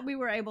with that, we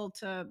were able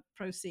to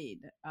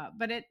proceed.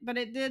 But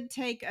it did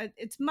take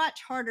it's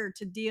much harder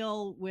to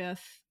deal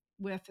with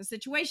a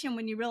situation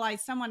when you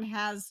realize someone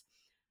has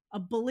a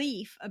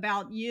belief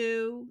about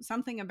you,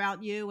 something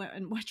about you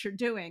and what you're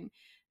doing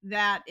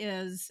that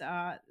is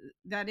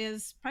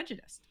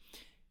prejudiced.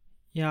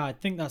 Yeah, I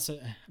think that's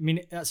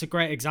a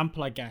great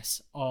example, I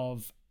guess,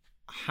 of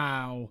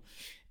how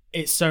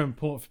it's so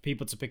important for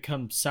people to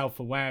become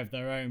self-aware of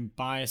their own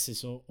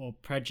biases or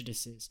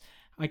prejudices.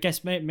 I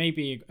guess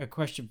maybe a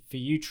question for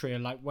you, Tria,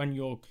 like when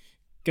you're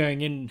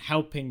going in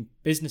helping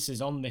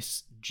businesses on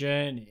this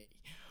journey,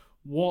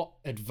 what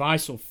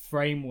advice or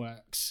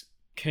frameworks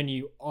can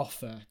you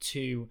offer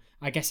to,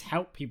 I guess,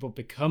 help people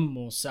become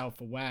more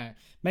self-aware?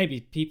 Maybe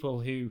people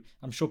who,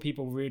 I'm sure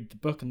people read the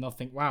book and they'll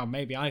think, wow,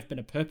 maybe I've been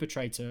a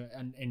perpetrator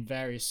and in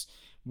various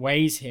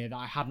ways here that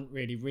I hadn't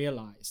really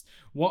realized.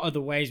 What are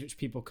the ways which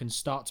people can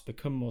start to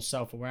become more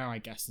self-aware, I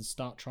guess, and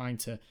start trying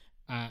to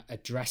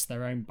address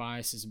their own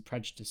biases and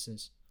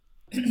prejudices?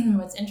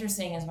 What's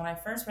interesting is when I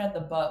first read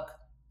the book,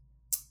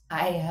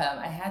 I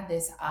had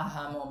this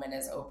aha moment,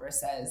 as Oprah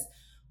says,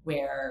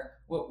 where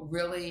what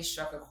really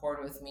struck a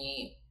chord with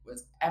me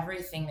was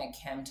everything that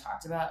Kim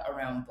talked about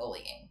around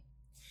bullying.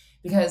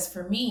 Because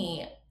for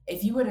me,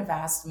 if you would have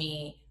asked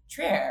me,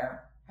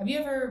 Trier, have you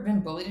ever been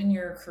bullied in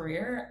your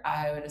career?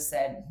 I would have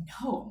said,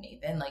 no,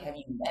 Nathan. Like, have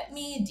you met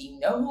me? Do you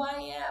know who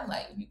I am?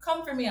 Like, if you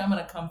come for me, I'm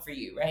going to come for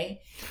you, right?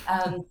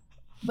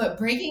 But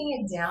breaking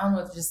it down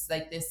with just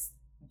like this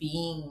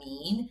being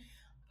mean,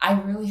 I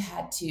really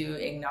had to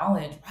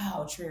acknowledge,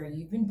 wow, Trier,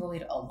 you've been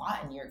bullied a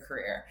lot in your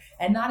career.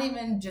 And not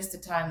even just the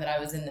time that I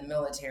was in the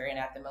military and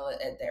at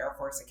the Air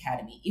Force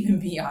Academy, even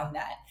beyond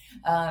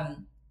that.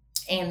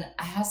 And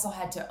I also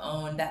had to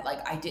own that, like,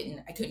 I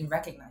couldn't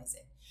recognize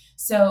it.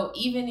 So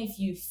even if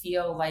you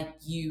feel like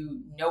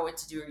you know what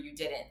to do or you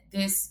didn't,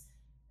 this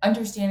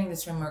understanding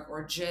this framework,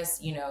 or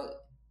just,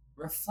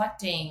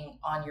 reflecting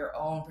on your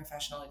own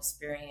professional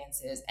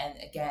experiences, and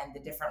again, the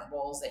different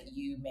roles that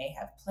you may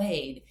have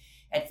played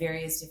at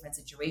various different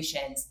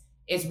situations,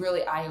 is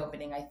really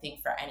eye-opening, I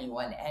think, for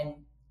anyone. And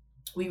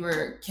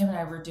Kim and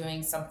I were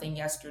doing something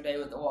yesterday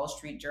with the Wall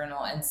Street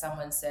Journal, and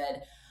someone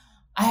said,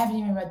 I haven't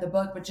even read the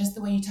book, but just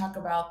the way you talk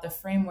about the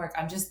framework,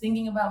 I'm just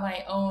thinking about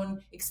my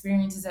own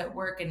experiences at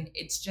work. And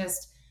it's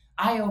just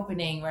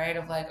eye-opening, right?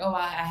 Of like, oh,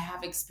 I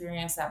have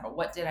experienced that, but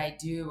what did I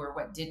do or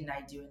what didn't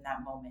I do in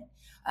that moment?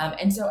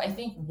 And so I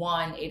think,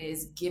 one, it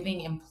is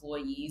giving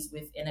employees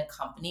within a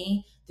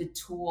company the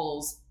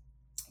tools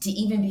to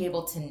even be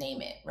able to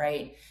name it,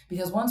 right?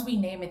 Because once we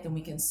name it, then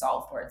we can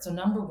solve for it. So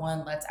number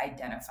one, let's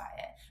identify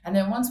it. And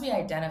then once we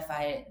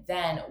identify it,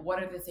 then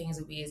what are the things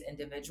that we as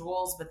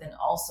individuals, but then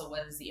also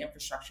what is the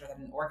infrastructure that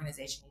an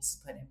organization needs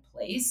to put in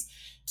place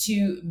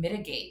to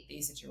mitigate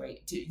these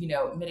situations,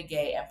 to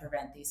mitigate and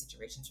prevent these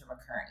situations from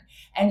occurring.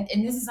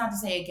 And this is not to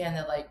say, again,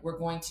 that like we're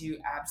going to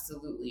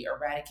absolutely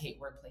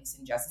eradicate workplace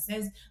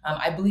injustices.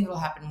 I believe it'll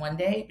happen one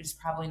day, but it's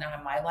probably not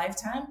in my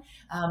lifetime.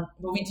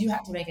 But we do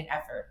have to make an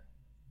effort.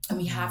 And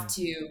we have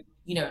to,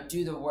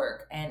 do the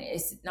work. And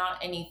it's not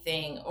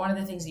anything. One of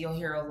the things that you'll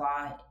hear a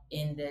lot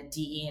in the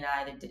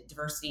DE&I, the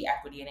diversity,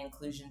 equity, and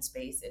inclusion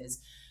space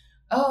is,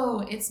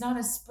 oh, it's not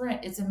a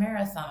sprint, it's a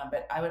marathon.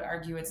 But I would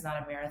argue it's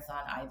not a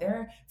marathon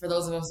either. For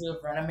those of us who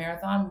have run a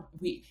marathon,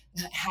 we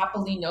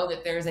happily know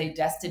that there's a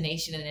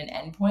destination and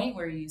an endpoint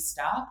where you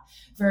stop.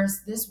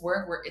 Versus this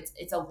work, where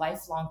it's a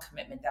lifelong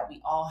commitment that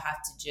we all have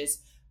to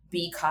just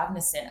be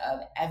cognizant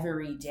of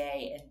every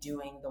day and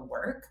doing the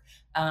work.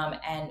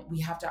 And we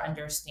have to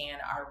understand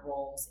our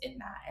roles in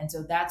that. And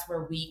so that's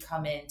where we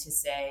come in to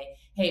say,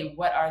 hey,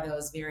 what are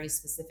those very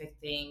specific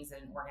things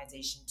that an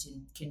organization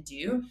can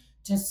do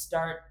to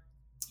start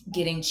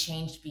getting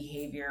changed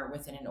behavior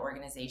within an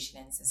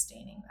organization and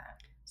sustaining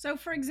that? So,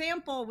 for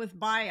example, with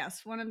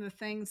bias, one of the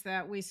things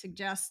that we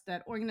suggest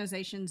that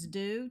organizations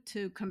do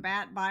to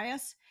combat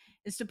bias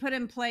is to put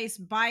in place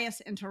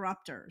bias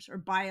interrupters or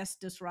bias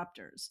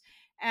disruptors.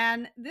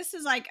 And this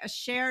is like a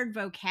shared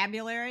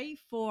vocabulary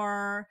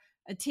for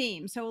a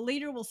team. So, a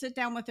leader will sit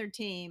down with their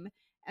team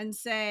and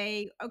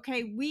say,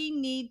 okay, we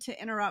need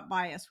to interrupt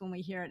bias when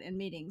we hear it in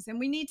meetings. And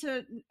we need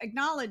to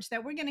acknowledge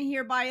that we're going to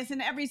hear bias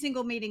in every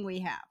single meeting we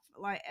have.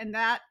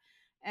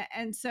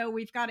 And so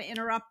we've got to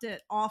interrupt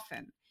it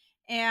often.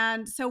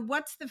 And so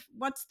what's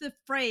the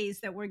phrase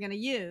that we're going to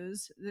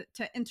use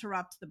to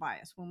interrupt the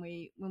bias when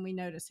we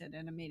notice it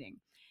in a meeting?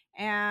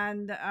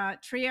 And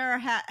Trier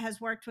has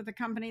worked with a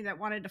company that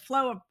wanted to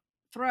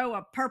throw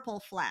a purple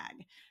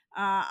flag.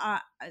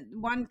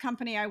 One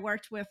company I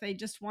worked with, they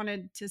just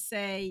wanted to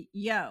say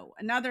yo.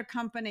 Another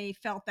company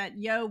felt that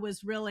yo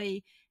was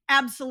really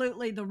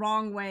absolutely the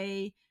wrong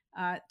way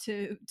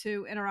to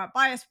interrupt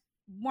bias.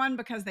 One,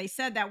 because they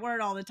said that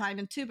word all the time,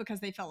 and two, because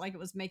they felt like it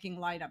was making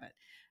light of it.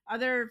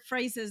 Other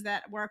phrases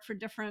that work for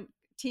different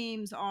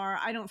teams are,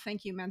 I don't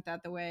think you meant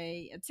that the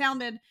way it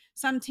sounded.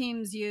 Some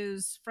teams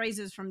use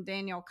phrases from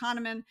Daniel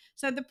Kahneman.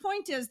 So the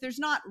point is, there's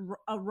not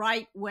a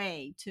right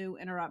way to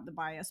interrupt the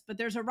bias, but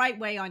there's a right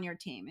way on your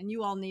team, and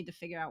you all need to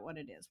figure out what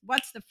it is.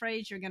 What's the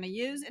phrase you're going to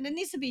use? And it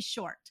needs to be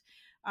short.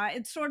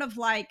 It's sort of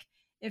like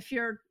if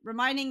you're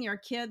reminding your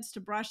kids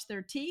to brush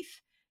their teeth,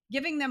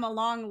 giving them a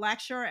long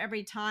lecture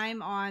every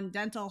time on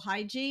dental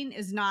hygiene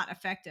is not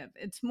effective.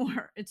 It's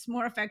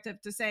more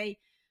effective to say,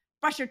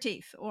 brush your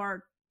teeth,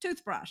 or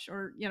toothbrush,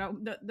 or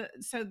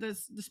the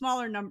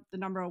smaller the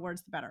number of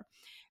words, the better.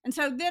 And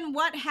so then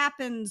what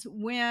happens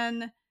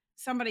when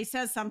somebody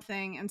says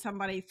something and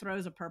somebody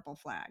throws a purple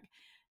flag?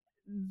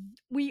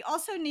 We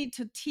also need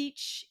to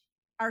teach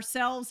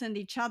ourselves and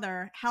each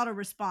other how to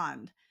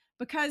respond,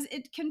 because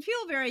it can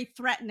feel very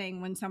threatening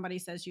when somebody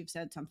says you've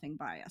said something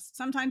biased.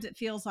 Sometimes it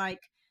feels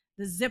like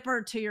the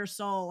zipper to your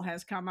soul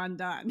has come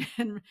undone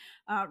and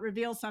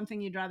reveals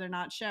something you'd rather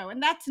not show.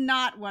 And that's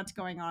not what's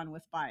going on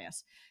with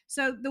bias.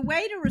 So the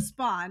way to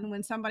respond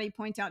when somebody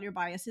points out your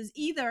bias is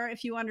either,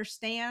 if you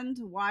understand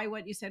why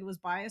what you said was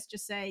biased,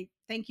 just say,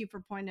 thank you for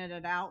pointing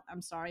it out.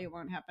 I'm sorry, it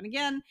won't happen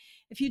again.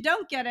 If you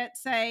don't get it,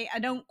 say, I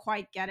don't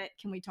quite get it.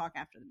 Can we talk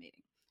after the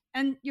meeting?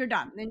 And you're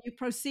done. Then you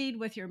proceed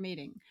with your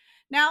meeting.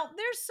 Now,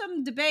 there's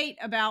some debate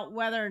about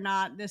whether or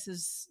not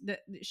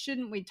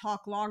shouldn't we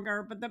talk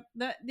longer. But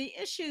the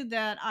issue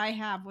that I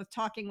have with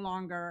talking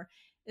longer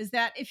is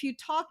that if you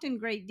talked in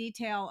great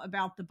detail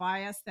about the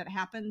bias that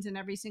happens in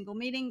every single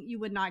meeting, you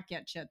would not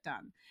get shit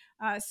done.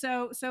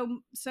 So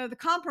the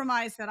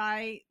compromise that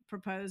I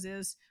propose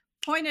is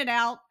point it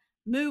out,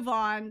 move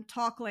on,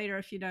 talk later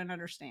if you don't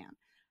understand.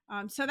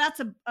 So that's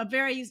a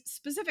very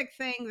specific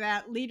thing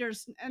that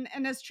leaders,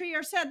 and as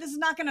Trier said, this is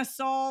not going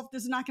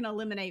to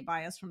eliminate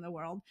bias from the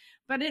world,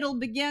 but it'll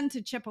begin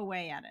to chip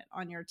away at it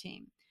on your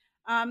team.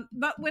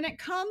 But when it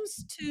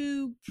comes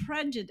to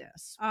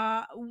prejudice,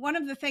 one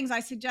of the things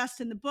I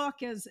suggest in the book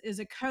is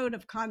a code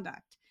of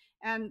conduct.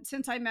 And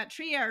since I met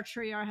Trier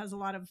has a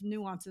lot of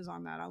nuances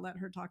on that. I'll let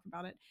her talk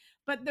about it.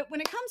 But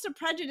when it comes to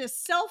prejudice,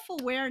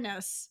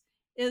 self-awareness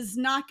is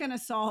not going to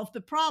solve the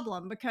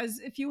problem, because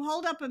if you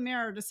hold up a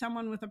mirror to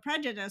someone with a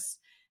prejudice,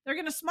 they're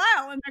going to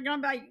smile and they're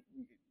going to be like,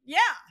 yeah,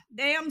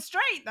 damn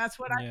straight. That's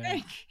what I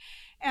think.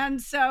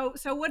 And so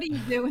what do you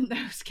do in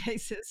those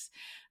cases?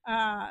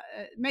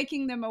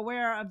 Making them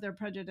aware of their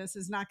prejudice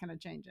is not going to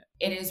change it.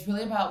 It is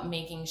really about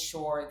making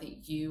sure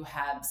that you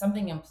have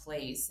something in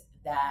place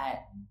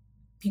that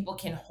people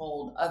can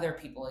hold other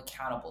people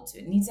accountable to.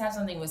 It needs to have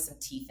something with some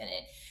teeth in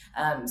it.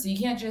 So you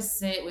can't just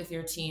sit with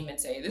your team and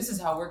say, this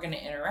is how we're going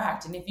to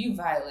interact. And if you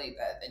violate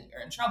that, then you're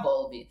in trouble.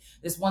 It'll be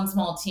this one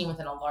small team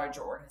within a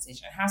larger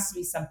organization. It has to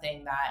be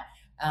something that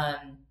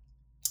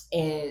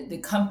the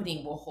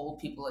company will hold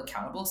people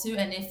accountable to.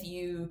 And if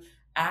you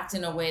act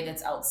in a way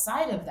that's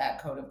outside of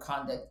that code of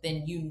conduct,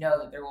 then you know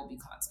that there will be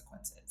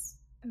consequences.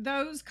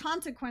 Those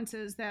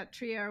consequences that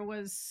Trier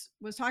was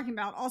talking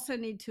about also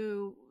need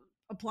to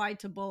apply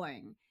to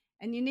bullying.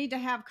 And you need to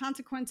have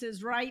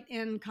consequences right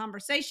in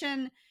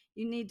conversation.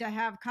 You need to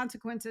have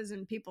consequences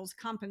in people's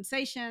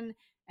compensation,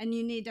 and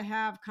you need to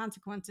have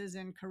consequences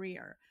in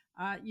career.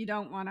 You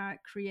don't want to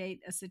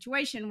create a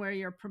situation where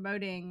you're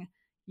promoting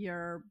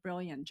your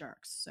brilliant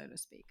jerks, so to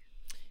speak.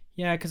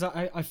 Yeah, because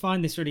I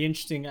find this really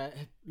interesting.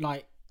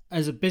 Like,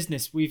 as a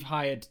business, we've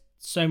hired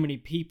so many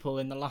people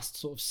in the last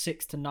sort of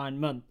 6 to 9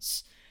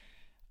 months.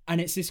 And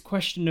it's this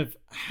question of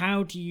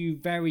how do you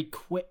very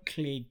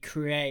quickly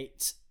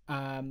create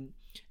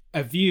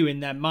a view in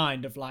their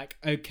mind of like,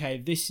 okay,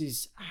 this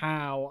is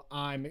how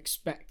I'm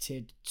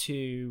expected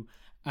to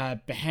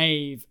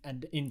behave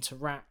and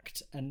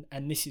interact, and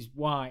this is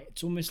why.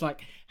 It's almost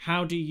like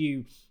how do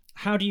you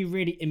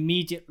really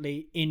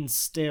immediately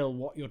instill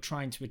what you're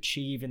trying to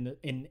achieve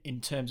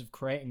in terms of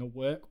creating a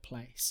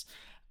workplace?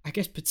 I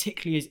guess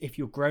particularly as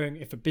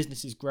if a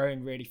business is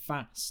growing really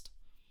fast.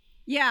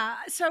 Yeah,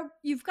 so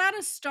you've got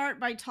to start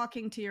by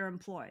talking to your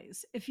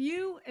employees. If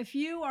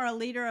you are a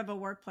leader of a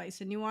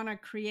workplace and you want to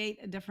create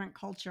a different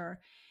culture,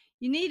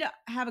 you need to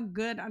have a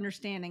good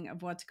understanding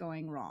of what's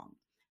going wrong.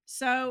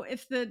 So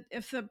if the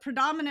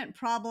predominant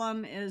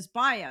problem is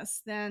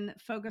bias, then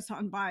focus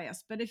on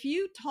bias. But if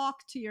you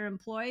talk to your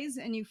employees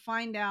and you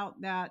find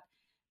out that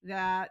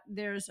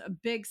there's a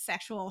big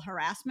sexual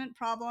harassment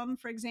problem,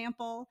 for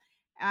example,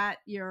 at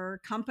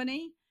your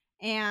company,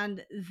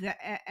 and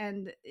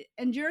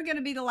you're going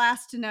to be the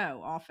last to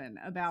know often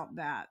about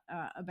that,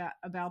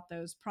 about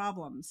those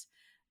problems,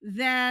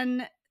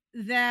 then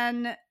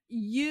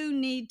you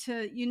need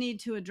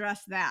to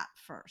address that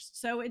first.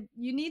 So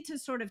you need to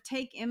sort of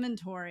take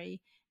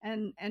inventory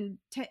and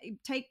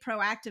take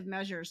proactive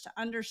measures to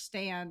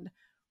understand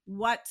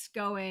what's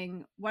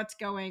going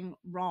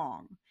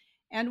wrong.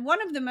 And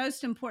one of the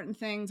most important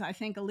things I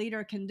think a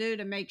leader can do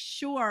to make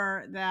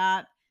sure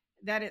that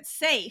it's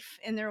safe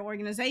in their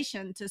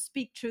organization to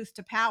speak truth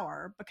to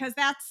power, because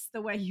that's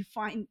the way you've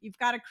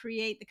got to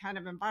create the kind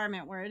of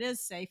environment where it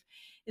is safe,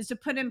 is to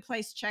put in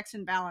place checks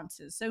and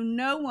balances. So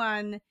no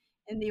one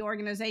in the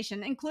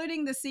organization,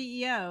 including the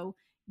CEO,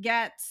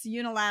 gets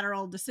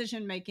unilateral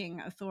decision-making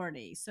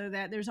authority, so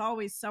that there's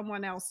always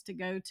someone else to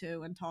go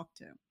to and talk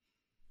to.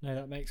 No,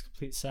 that makes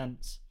complete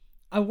sense.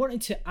 I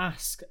wanted to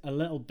ask a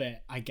little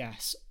bit, I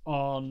guess,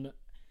 on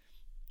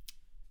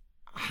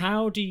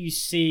how do you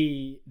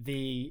see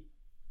the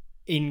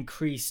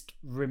increased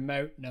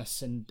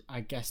remoteness and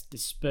I guess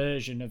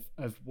dispersion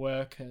of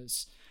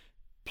workers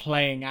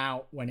playing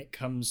out when it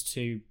comes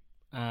to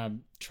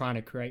trying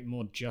to create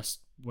more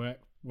just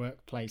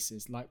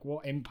workplaces? Like,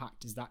 what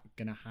impact is that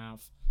going to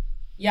have?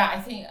 Yeah, I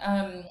think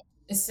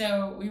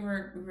so we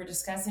were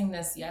discussing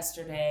this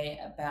yesterday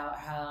about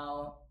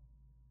how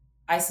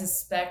I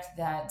suspect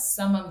that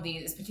some of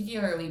these,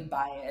 particularly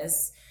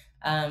bias,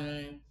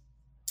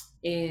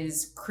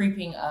 is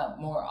creeping up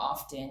more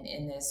often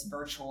in this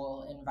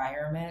virtual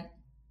environment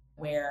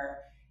where,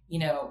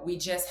 we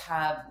just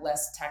have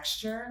less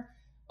texture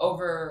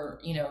over,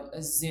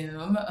 a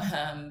Zoom,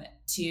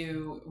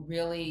 to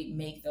really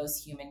make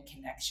those human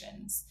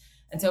connections.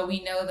 And so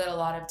we know that a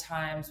lot of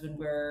times when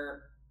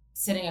we're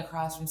sitting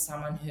across from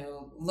someone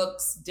who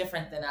looks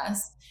different than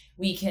us,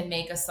 we can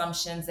make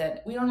assumptions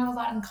that we don't have a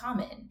lot in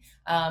common.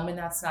 And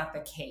that's not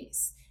the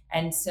case.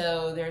 And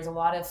so there's a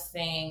lot of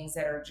things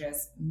that are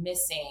just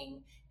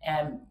missing.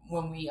 And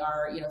when we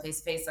are, face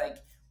to face,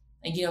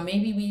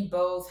 maybe we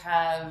both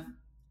have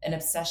an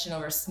obsession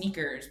over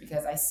sneakers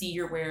because I see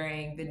you're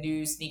wearing the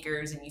new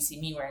sneakers and you see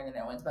me wearing the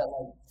new ones. But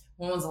like,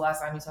 when was the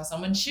last time you saw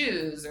someone's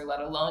shoes, or let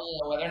alone,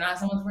 whether or not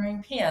someone's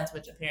wearing pants,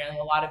 which apparently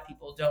a lot of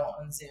people don't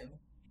on Zoom.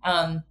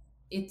 Um,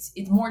 it's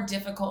more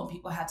difficult and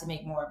people have to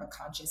make more of a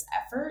conscious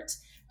effort,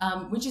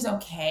 which is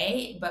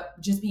okay, but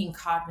just being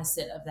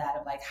cognizant of that,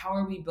 of like, how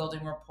are we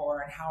building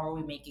rapport and how are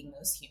we making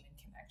those human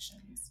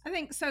connections? I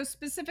think so.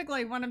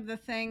 Specifically, one of the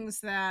things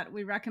that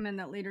we recommend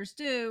that leaders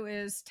do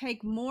is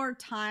take more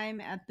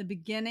time at the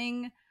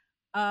beginning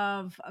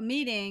of a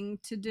meeting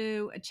to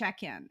do a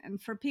check-in,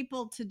 and for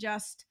people to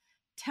just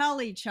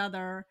tell each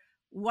other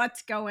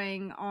what's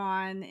going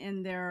on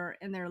in their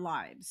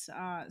lives.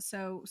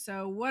 So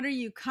what are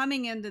you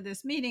coming into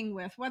this meeting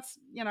with? What's,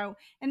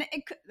 and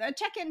a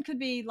check-in could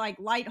be like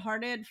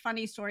lighthearted,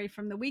 funny story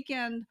from the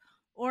weekend,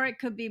 or it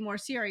could be more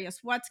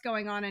serious. What's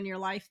going on in your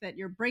life that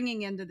you're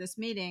bringing into this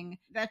meeting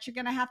that you're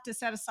going to have to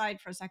set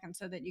aside for a second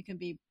so that you can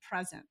be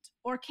present?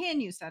 Or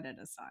can you set it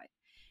aside?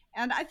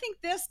 And I think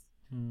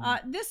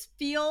this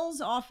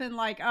feels often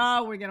like,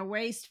 oh, we're going to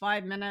waste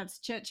 5 minutes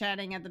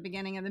chit-chatting at the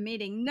beginning of the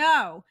meeting.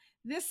 No,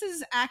 this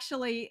is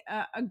actually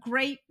a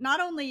great, not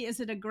only is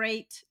it a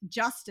great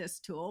justice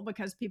tool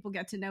because people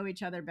get to know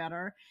each other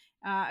better,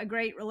 a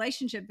great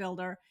relationship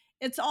builder,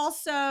 it's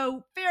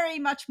also very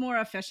much more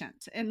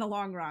efficient in the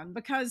long run,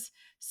 because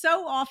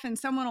so often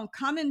someone will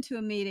come into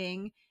a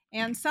meeting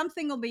and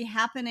something will be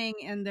happening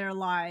in their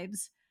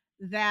lives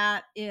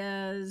that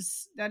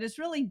is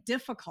really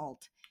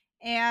difficult.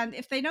 And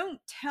if they don't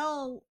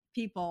tell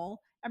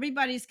people,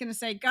 everybody's going to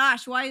say,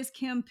 gosh, why is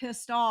Kim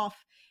pissed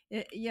off?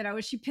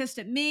 Is she pissed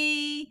at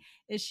me?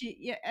 Is she?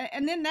 Yeah,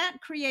 and then that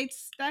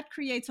creates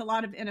a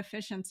lot of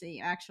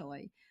inefficiency,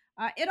 actually.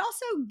 It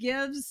also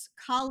gives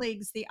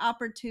colleagues the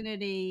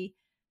opportunity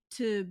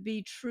to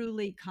be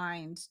truly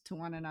kind to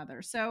one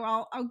another. So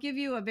I'll give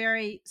you a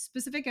very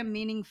specific and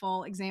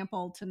meaningful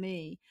example to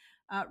me.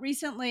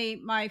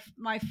 Recently, my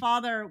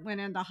father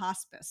went into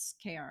hospice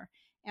care,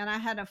 and I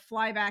had to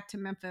fly back to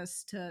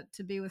Memphis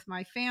to be with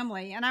my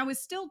family. And I was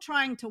still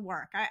trying to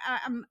work.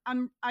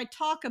 I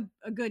talk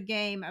a good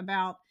game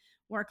about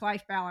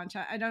work-life balance.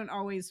 I don't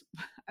always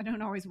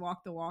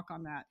walk the walk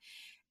on that.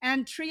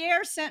 And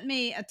Trier sent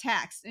me a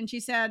text and she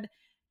said,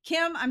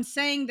 Kim, I'm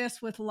saying this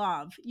with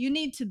love. You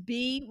need to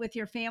be with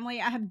your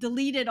family. I have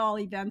deleted all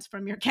events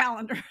from your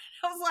calendar.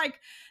 I was like,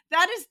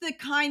 that is the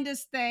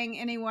kindest thing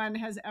anyone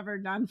has ever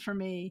done for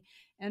me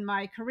in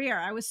my career.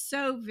 I was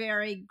so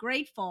very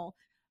grateful.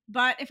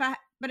 But if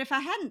I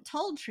hadn't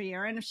told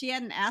Trier, and if she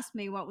hadn't asked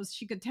me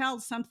she could tell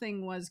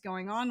something was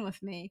going on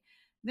with me,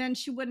 then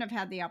she wouldn't have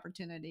had the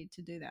opportunity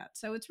to do that.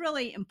 So it's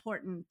really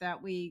important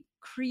that we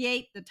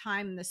create the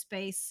time and the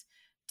space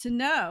to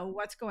know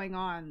what's going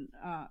on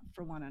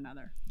for one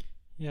another.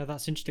 Yeah,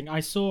 that's interesting.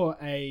 I saw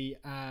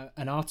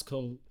an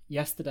article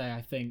yesterday,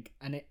 I think,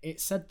 and it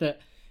said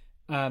that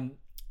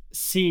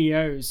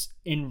CEOs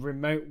in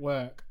remote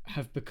work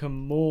have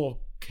become more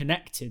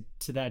connected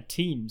to their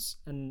teams.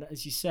 And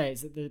as you say,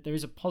 it's that there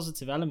is a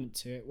positive element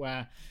to it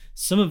where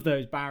some of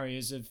those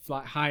barriers of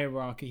like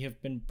hierarchy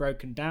have been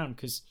broken down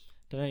because,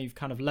 I don't know, you've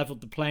kind of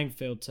leveled the playing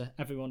field to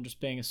everyone just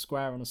being a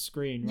square on a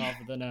screen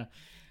rather than a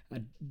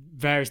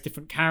various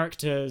different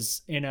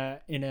characters in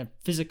a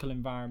physical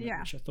environment,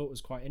 which I thought was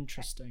quite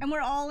interesting. And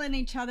we're all in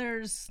each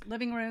other's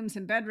living rooms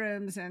and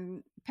bedrooms,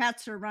 and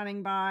pets are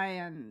running by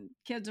and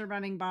kids are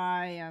running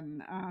by,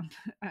 and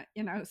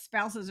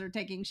spouses are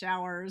taking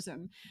showers,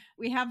 and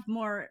we have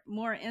more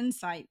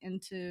insight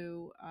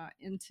into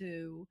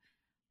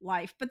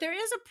life. But there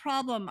is a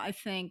problem, I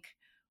think,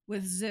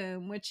 with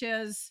Zoom, which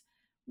is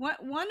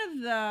one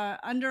of the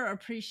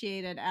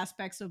underappreciated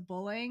aspects of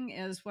bullying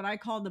is what I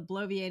call the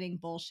bloviating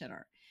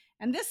bullshitter.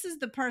 And this is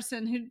the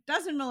person who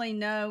doesn't really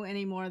know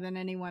any more than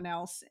anyone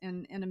else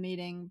in a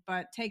meeting,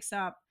 but takes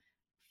up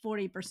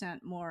 40%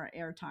 more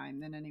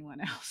airtime than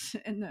anyone else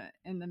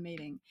in the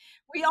meeting.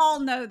 We all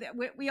know that.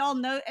 We all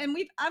know, and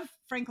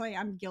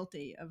I'm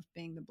guilty of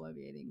being the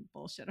bloviating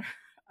bullshitter.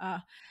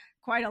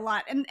 Quite a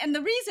lot. And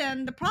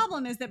the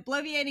problem is that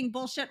bloviating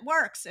bullshit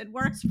works. It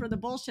works for the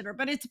bullshitter,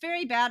 but it's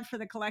very bad for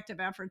the collective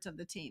efforts of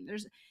the team.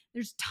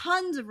 There's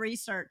tons of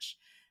research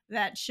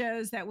that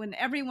shows that when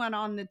everyone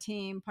on the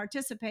team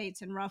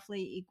participates in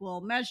roughly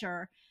equal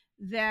measure,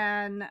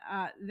 then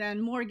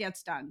more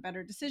gets done.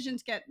 Better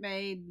decisions get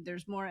made.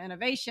 There's more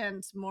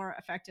innovations, more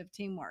effective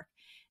teamwork.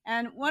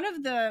 And one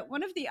of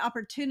the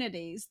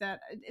opportunities that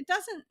it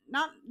doesn't,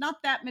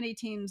 not that many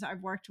teams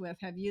I've worked with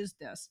have used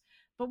this,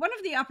 but one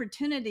of the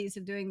opportunities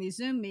of doing these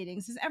Zoom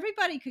meetings is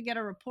everybody could get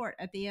a report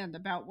at the end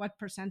about what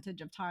percentage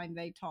of time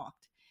they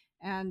talked.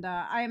 And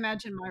I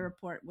imagine my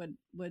report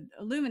would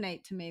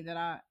illuminate to me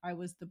that I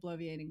was the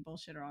bloviating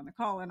bullshitter on the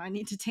call, and I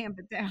need to tamp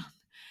it down.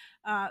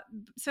 Uh,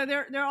 so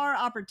there are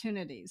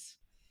opportunities.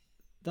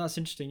 That's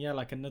interesting. Yeah,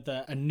 like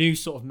a new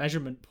sort of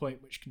measurement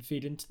point which can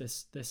feed into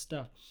this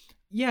stuff.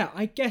 Yeah,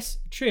 I guess,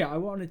 Tria, I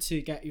wanted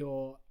to get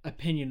your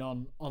opinion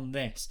on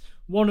this.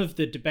 One of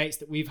the debates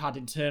that we've had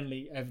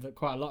internally over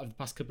quite a lot of the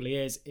past couple of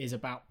years is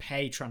about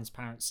pay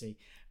transparency.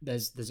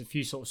 There's a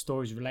few sort of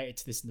stories related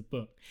to this in the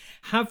book.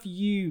 Have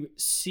you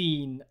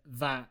seen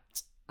that,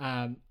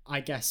 I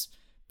guess,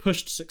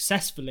 pushed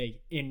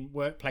successfully in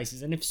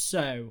workplaces? And if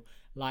so,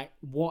 like,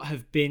 what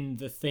have been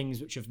the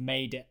things which have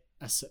made it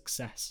a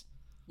success?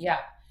 Yeah,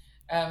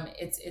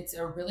 it's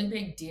a really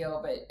big deal,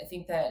 but I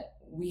think that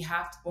we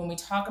have to, when we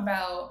talk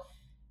about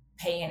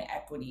pay and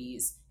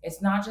equities,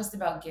 it's not just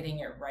about getting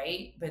it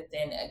right, but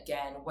then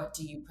again, what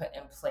do you put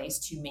in place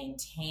to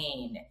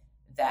maintain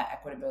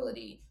that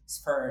equitability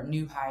for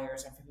new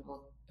hires and for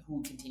people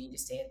who continue to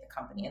stay at the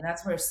company? And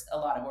that's where a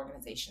lot of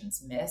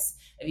organizations miss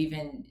of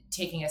even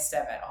taking a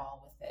step at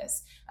all with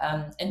this.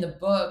 In the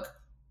book,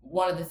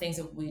 one of the things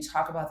that we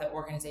talk about that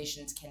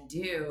organizations can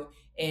do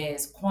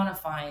is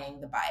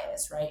quantifying the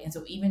bias, right? And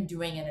so even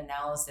doing an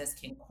analysis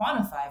can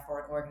quantify for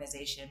an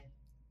organization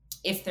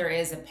if there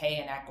is a pay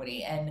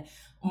inequity. And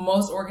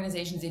most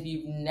organizations, if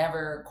you've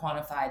never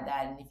quantified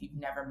that and if you've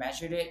never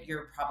measured it,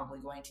 you're probably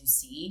going to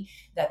see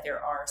that there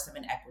are some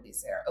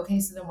inequities there. Okay,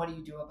 so then what do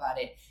you do about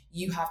it?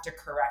 You have to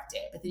correct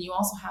it, but then you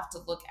also have to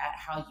look at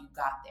how you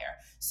got there.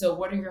 So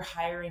what are your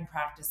hiring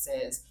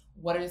practices?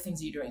 What are the things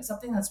that you're doing?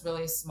 Something that's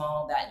really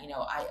small that,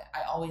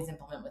 I always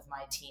implement with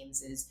my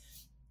teams is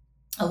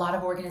a lot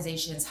of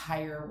organizations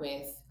hire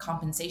with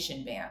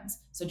compensation bands.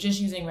 So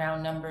just using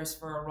round numbers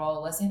for a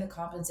role, let's say the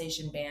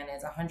compensation band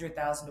is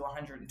 100,000 to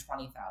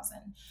 120,000.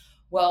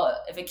 Well,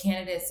 if a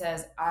candidate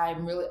says, I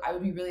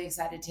would be really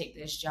excited to take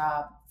this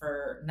job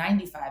for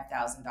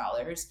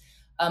 $95,000,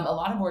 a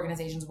lot of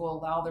organizations will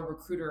allow the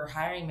recruiter or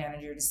hiring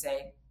manager to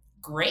say,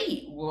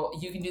 great, well,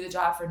 you can do the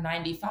job for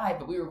 95,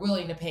 but we were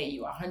willing to pay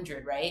you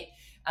 100, right?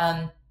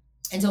 And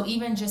so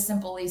even just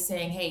simply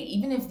saying, hey,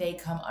 even if they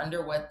come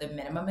under what the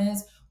minimum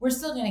is, we're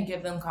still going to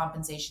give them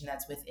compensation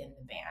that's within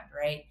the band,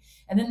 right?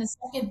 And then the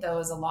second, though,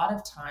 is a lot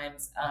of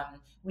times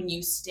when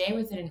you stay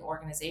within an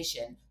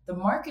organization, the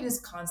market is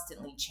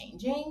constantly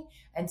changing.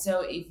 And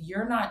so if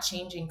you're not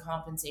changing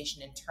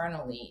compensation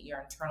internally, your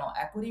internal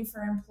equity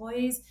for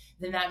employees,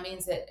 then that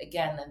means that,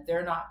 again, that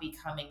they're not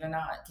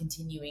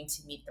continuing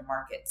to meet the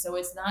market. So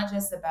it's not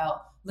just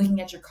about looking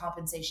at your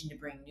compensation to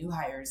bring new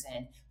hires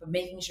in, but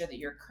making sure that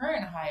your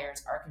current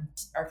hires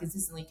are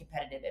consistently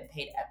competitive and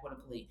paid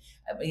equitably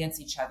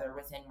against each other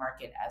within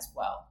market as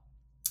well.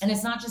 And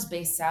it's not just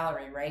base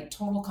salary, right?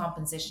 Total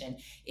compensation.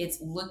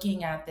 It's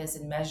looking at this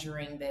and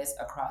measuring this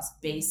across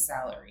base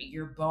salary,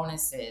 your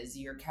bonuses,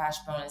 your cash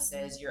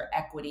bonuses, your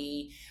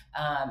equity,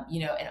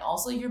 and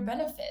also your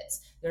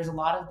benefits. There's a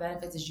lot of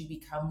benefits as you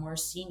become more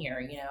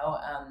senior.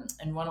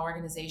 In one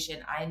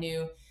organization, I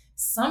knew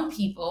some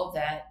people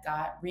that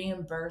got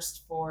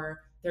reimbursed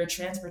for their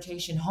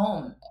transportation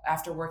home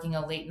after working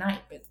a late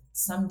night, but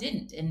some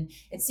didn't. And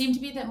it seemed to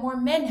be that more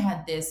men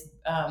had this,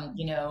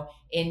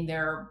 in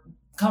their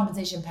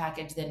compensation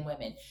package than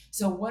women.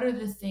 So what are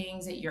the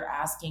things that you're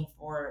asking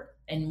for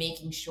and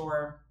making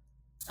sure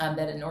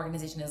that an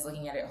organization is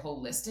looking at it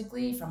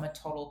holistically from a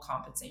total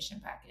compensation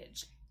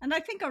package? And I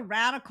think a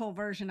radical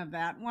version of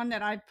that, one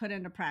that I've put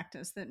into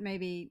practice that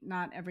maybe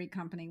not every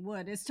company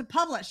would, is to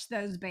publish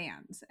those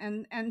bands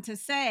and to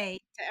say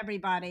to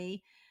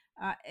everybody,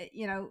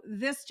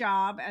 this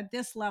job at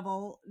this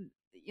level,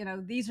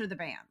 these are the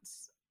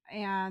bands.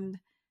 And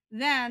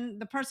then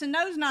the person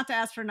knows not to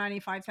ask for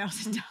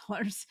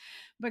 $95,000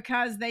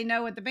 because they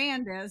know what the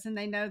band is and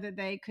they know that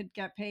they could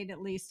get paid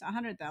at least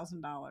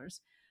 $100,000.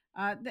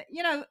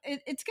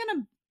 It's going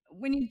to,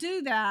 when you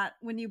do that,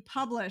 when you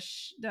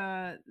publish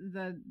the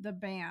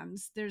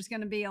bands, there's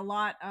going to be a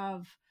lot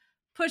of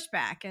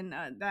pushback, and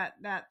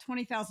that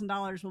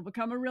 $20,000 will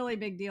become a really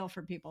big deal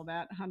for people.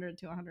 That 100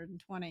 to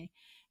 120,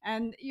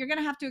 and you're going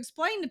to have to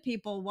explain to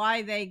people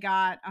why they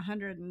got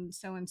 100 and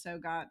so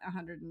got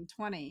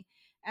 120.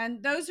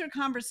 And those are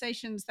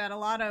conversations that a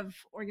lot of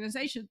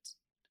organizations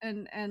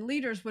and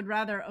leaders would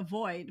rather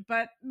avoid.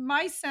 But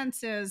my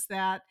sense is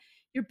that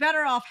you're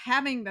better off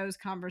having those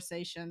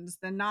conversations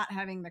than not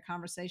having the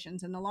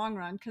conversations in the long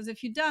run. Because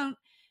if you don't,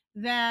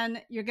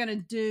 then you're going to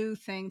do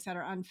things that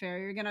are unfair.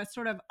 You're going to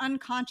sort of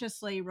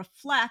unconsciously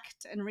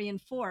reflect and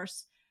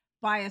reinforce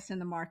bias in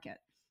the market.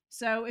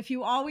 So if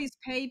you always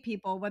pay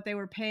people what they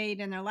were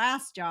paid in their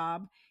last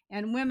job,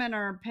 and women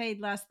are paid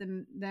less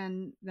than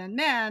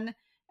men,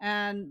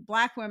 and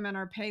Black women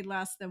are paid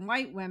less than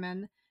white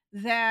women,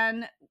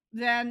 then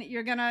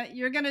you're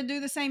gonna do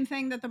the same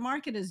thing that the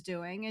market is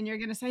doing, and you're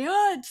gonna say,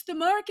 "Oh, it's the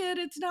market,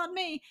 it's not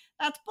me."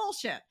 That's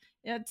bullshit.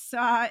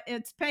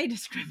 It's pay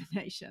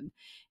discrimination,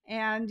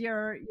 and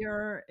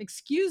you're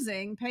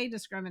excusing pay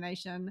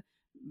discrimination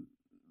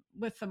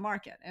with the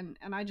market, and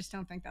I just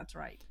don't think that's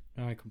right.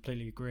 No, I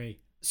completely agree.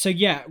 So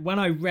yeah, when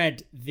I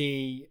read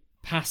the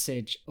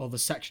passage or the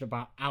section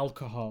about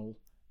alcohol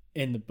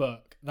in the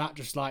book, that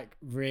just like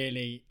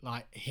really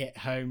like hit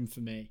home for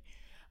me.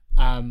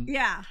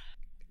 Yeah.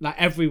 Like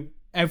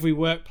every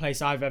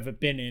workplace I've ever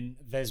been in,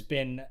 there's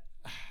been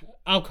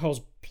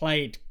alcohol's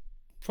played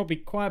probably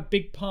quite a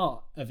big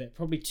part of it,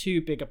 probably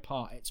too big a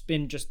part. It's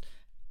been just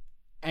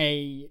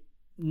a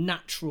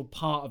natural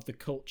part of the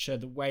culture,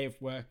 the way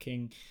of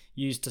working,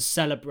 used to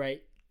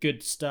celebrate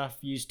good stuff,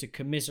 used to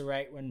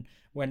commiserate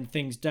when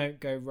things don't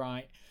go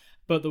right.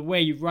 But the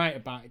way you write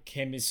about it,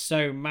 Kim, is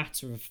so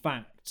matter of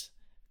fact.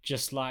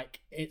 Just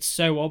like, it's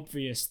so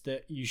obvious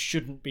that you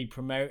shouldn't be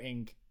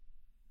promoting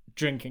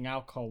drinking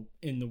alcohol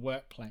in the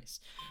workplace.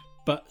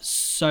 But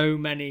so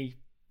many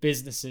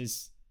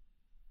businesses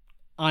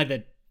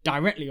either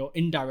directly or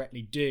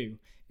indirectly do.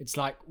 It's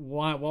like,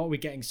 what are we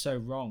getting so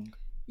wrong?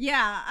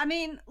 Yeah, I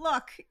mean,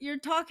 look, you're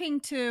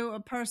talking to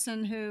a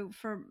person who,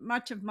 for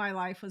much of my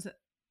life, was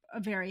a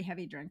very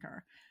heavy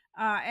drinker.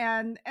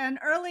 And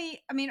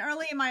early, I mean,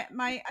 early in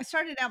I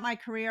started out my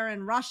career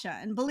in Russia,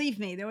 and believe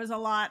me, there was a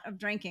lot of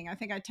drinking. I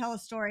think I tell a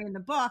story in the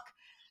book,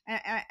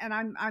 and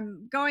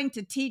I'm going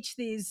to teach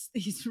these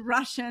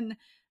Russian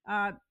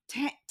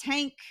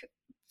tank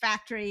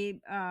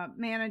factory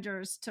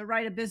managers to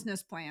write a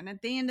business plan.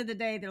 At the end of the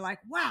day, they're like,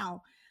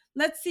 "Wow,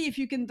 let's see if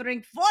you can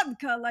drink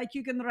vodka like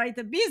you can write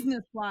a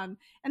business plan."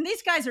 And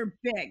these guys are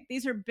big.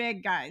 These are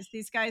big guys.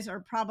 These guys are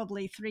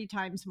probably 3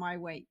 times my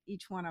weight,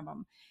 each one of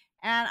them.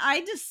 And I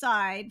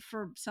decide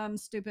for some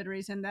stupid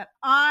reason that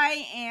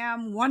I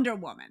am Wonder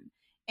Woman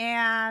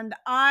and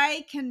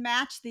I can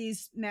match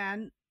these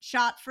men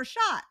shot for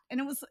shot.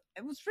 And it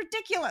was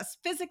ridiculous.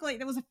 Physically,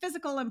 there was a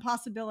physical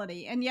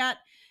impossibility. And yet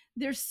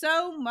there's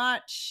so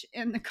much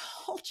in the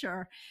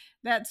culture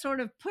that sort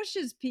of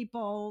pushes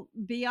people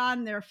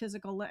beyond their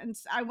physical. And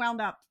I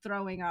wound up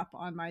throwing up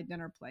on my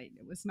dinner plate.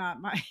 It was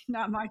not my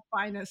not my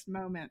finest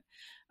moment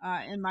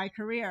in my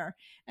career.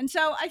 And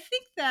so I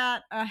think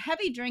that a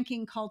heavy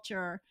drinking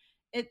culture,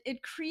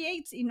 it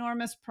creates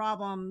enormous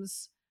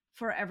problems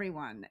for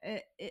everyone.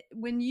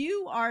 When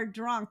you are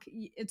drunk,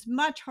 it's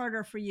much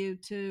harder for you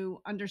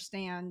to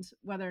understand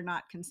whether or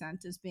not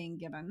consent is being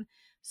given.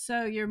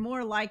 So you're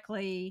more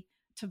likely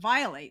to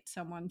violate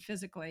someone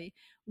physically.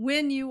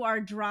 When you are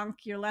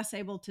drunk, you're less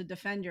able to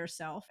defend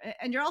yourself.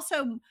 And you're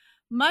also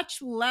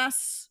much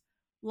less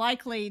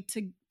likely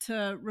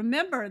to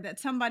remember that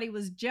somebody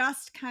was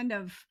just kind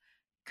of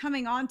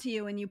coming onto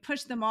you and you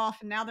push them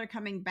off and now they're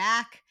coming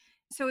back.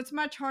 So it's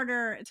much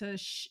harder to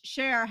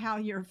share how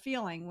you're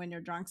feeling when you're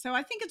drunk. So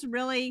I think it's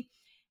really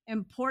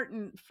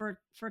important for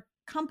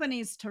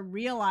companies to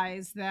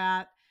realize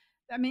that.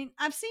 I mean,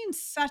 I've seen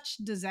such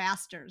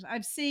disasters.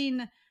 I've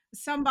seen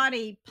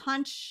somebody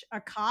punch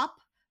a cop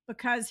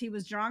because he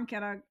was drunk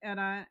at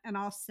an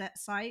offset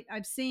site.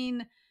 I've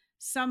seen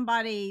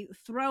somebody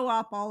throw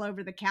up all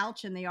over the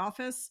couch in the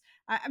office.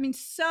 I mean,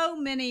 so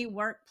many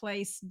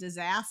workplace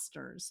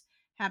disasters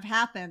have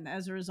happened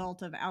as a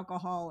result of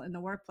alcohol in the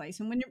workplace.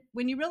 And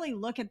when you really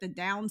look at the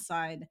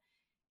downside,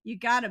 you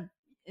gotta,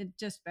 it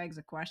just begs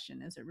a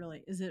question: is it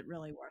really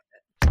worth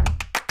it?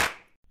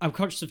 I'm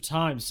conscious of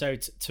time, so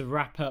to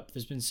wrap up,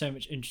 there's been so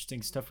much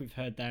interesting stuff we've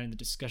heard there in the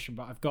discussion,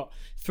 but I've got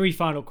 3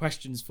 final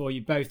questions for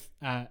you both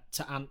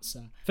to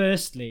answer.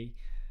 Firstly,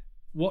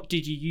 what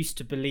did you used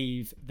to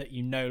believe that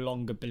you no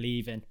longer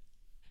believe in?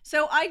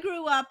 So I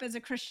grew up as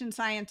a Christian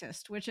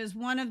Scientist, which is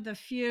one of the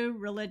few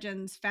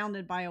religions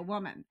founded by a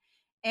woman.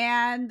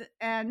 And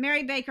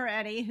Mary Baker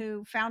Eddy,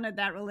 who founded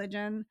that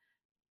religion,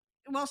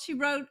 well, she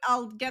wrote,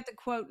 I'll get the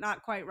quote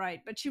not quite right,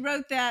 but she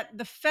wrote that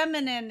the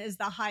feminine is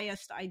the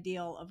highest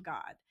ideal of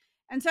God.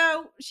 And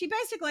so she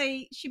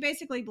basically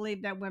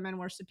believed that women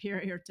were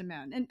superior to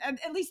men. And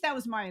at least that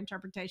was my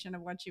interpretation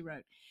of what she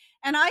wrote.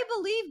 And I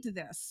believed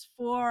this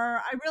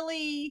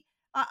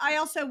I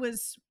also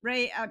was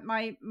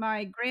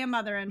my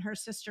grandmother and her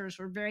sisters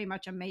were very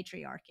much a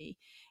matriarchy.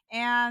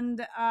 And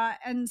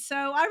so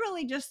I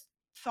really just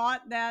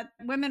thought that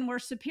women were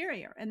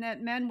superior and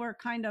that men were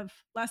kind of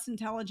less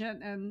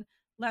intelligent and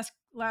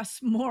less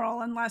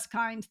moral and less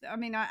kind. I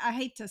mean, I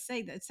hate to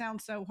say that, it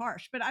sounds so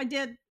harsh, but I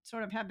did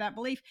sort of have that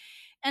belief.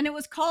 And it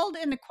was called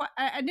into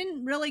I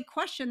didn't really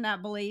question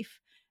that belief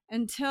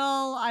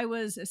until I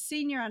was a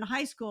senior in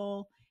high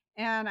school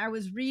and I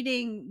was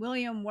reading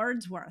William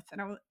Wordsworth,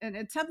 and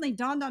it suddenly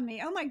dawned on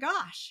me, oh my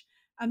gosh,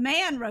 a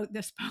man wrote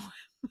this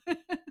poem.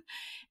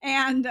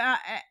 and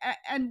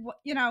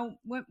you know,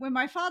 when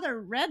my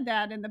father read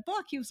that in the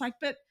book, he was like,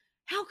 but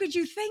how could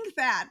you think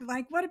that?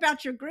 Like, what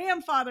about your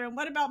grandfather and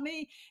what about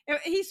me?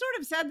 He sort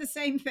of said the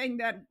same thing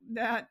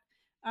that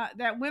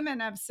women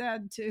have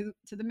said to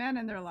the men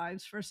in their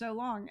lives for so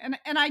long.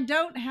 And I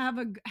don't have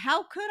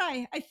how could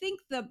I think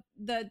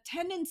the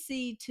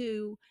tendency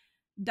to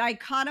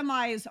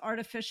dichotomize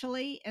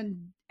artificially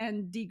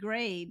and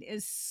degrade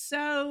is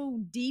so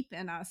deep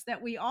in us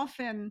that we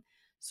often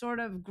sort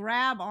of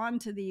grab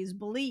onto these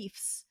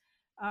beliefs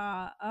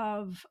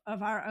of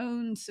our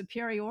own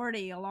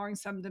superiority along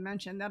some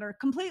dimension that are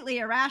completely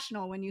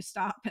irrational when you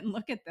stop and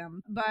look at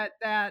them, but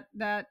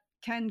that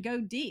can go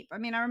deep. I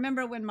mean, I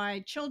remember when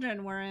my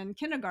children were in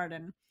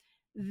kindergarten,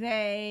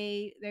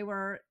 they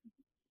were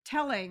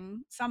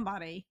telling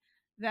somebody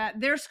that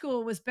their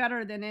school was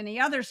better than any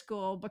other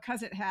school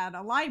because it had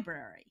a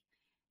library.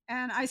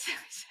 And I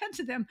said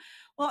to them,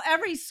 "Well,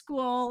 every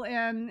school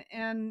in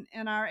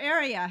our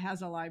area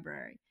has a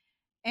library."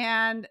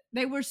 And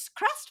they were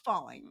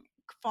crestfallen.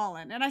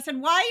 Fallen. And I said,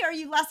 "Why are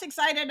you less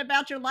excited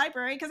about your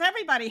library? Because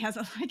everybody has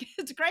a like.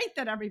 It's great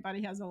that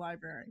everybody has a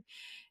library."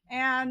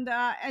 And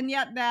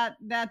yet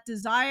that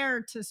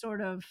desire to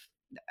sort of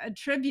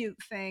attribute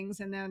things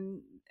and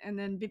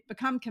then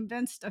become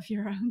convinced of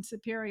your own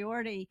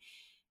superiority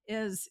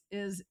is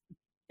is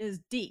is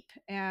deep,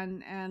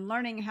 and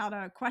learning how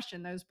to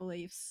question those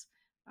beliefs.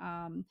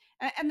 And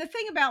the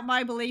thing about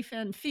my belief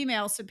in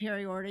female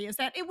superiority is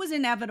that it was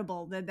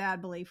inevitable that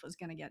that belief was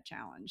going to get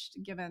challenged,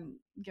 given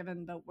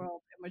the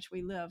world in which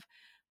we live.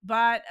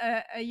 But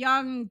a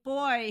young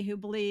boy who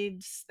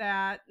believes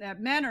that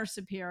men are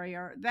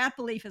superior, that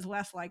belief is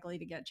less likely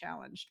to get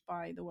challenged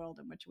by the world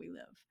in which we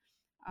live.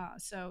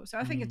 So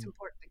I think it's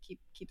important to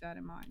keep that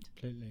in mind.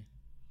 Completely.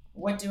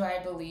 What do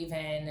I believe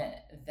in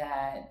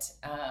that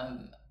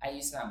I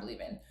used to not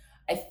believe in?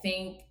 I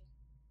think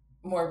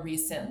more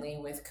recently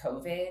with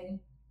COVID,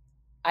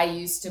 I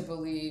used to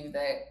believe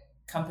that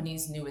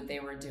companies knew what they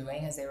were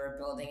doing as they were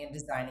building and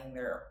designing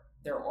their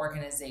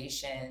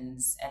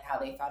organizations and how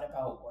they thought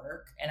about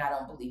work, and I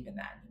don't believe in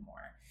that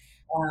anymore.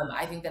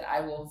 I think that I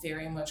will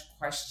very much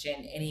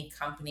question any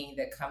company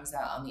that comes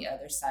out on the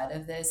other side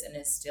of this and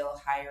is still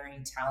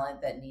hiring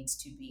talent that needs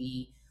to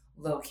be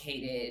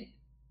located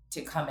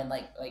to come in,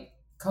 like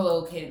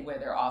co-located where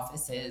their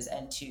office is,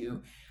 and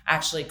to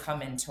actually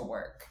come into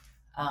work.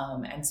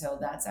 And so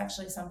that's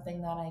actually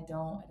something that I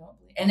don't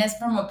believe. And as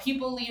from a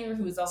people leader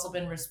who's also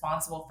been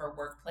responsible for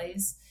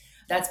workplace,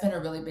 that's been a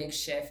really big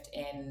shift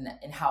in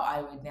how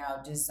I would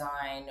now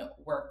design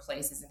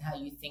workplaces and how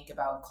you think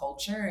about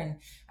culture. And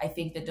I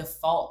think the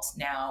default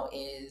now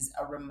is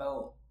a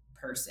remote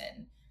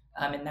person.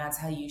 And that's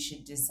how you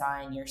should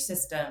design your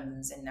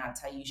systems, and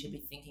that's how you should be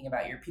thinking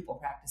about your people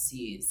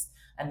practices,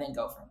 and then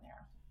go from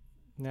there.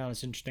 No,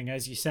 it's interesting.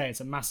 As you say, it's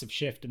a massive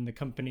shift, and the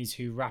companies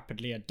who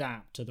rapidly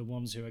adapt are the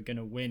ones who are going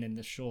to win in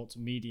the short to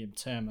medium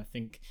term. I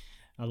think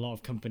a lot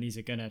of companies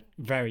are going to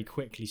very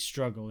quickly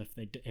struggle if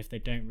they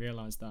don't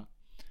realize that.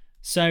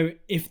 So,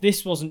 if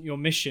this wasn't your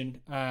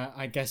mission,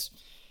 I guess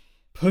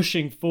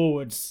pushing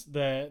forwards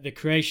the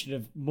creation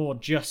of more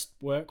just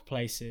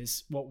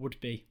workplaces, what would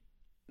be?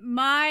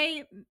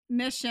 My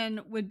mission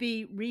would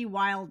be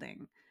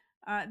rewilding.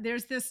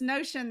 There's this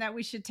notion that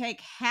we should take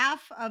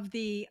half of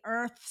the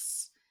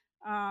Earth's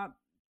uh,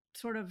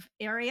 sort of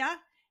area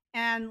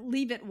and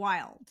leave it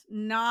wild,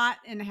 not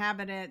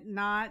inhabit it,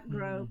 not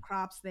grow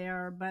crops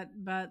there, but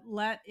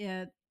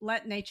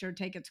let nature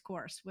take its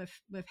course with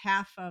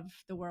half of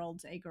the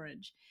world's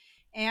acreage.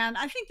 And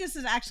I think this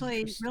is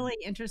actually Interesting. really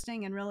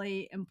interesting and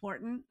really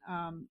important.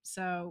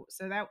 So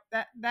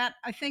that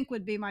I think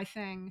would be my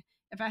thing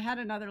if I had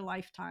another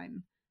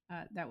lifetime.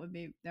 That would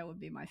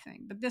be my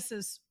thing. But this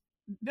is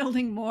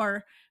building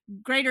more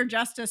greater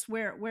justice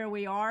where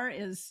we are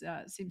is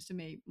seems to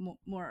me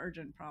more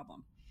urgent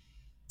problem.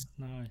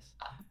 Nice.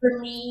 For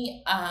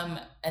me,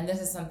 and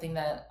this is something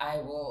that I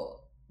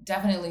will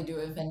definitely do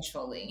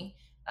eventually,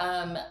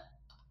 um,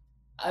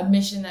 a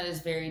mission that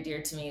is very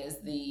dear to me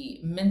is the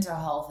mental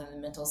health and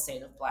the mental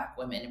state of Black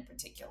women in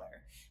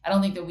particular. I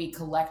don't think that we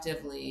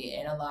collectively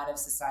in a lot of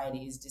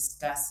societies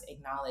discuss,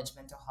 acknowledge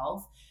mental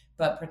health,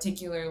 but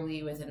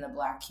particularly within the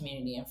Black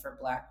community and for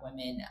Black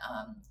women,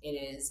 it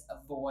is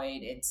a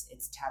void.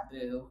 It's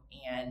taboo,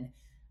 and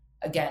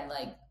again,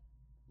 like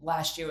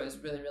last year was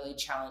really really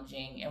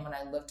challenging. And when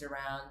I looked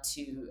around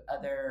to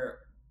other,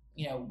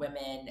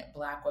 women,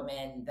 Black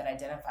women that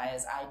identify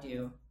as I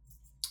do,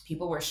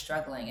 people were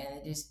struggling, and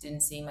it just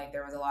didn't seem like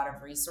there was a lot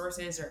of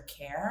resources or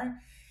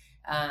care.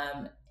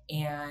 um,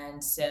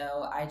 and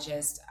so I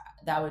just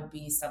that would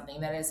be something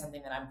that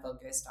I'm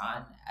focused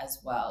on as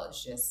well.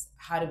 It's just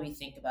how do we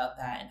think about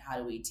that, and how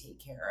do we take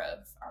care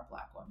of our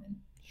Black women.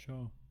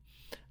 Sure.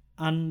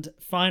 And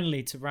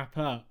finally, to wrap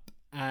up,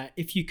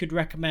 if you could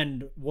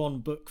recommend one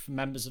book for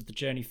members of the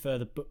Journey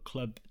Further book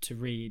club to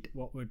read,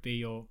 what would be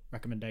your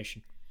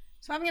recommendation?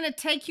 So I'm going to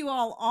take you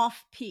all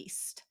off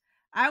piste.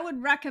 I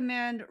would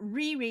recommend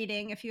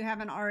rereading, if you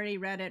haven't already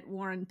read it,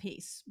 War and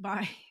Peace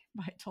by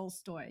by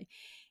Tolstoy.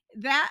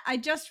 That I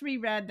just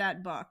reread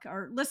that book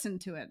or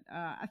listened to it.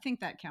 I think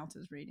that counts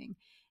as reading.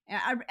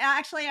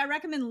 I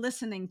recommend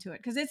listening to it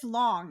because it's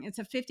long. It's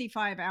a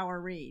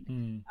 55-hour read.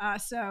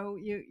 So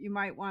you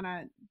might want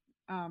to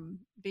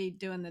be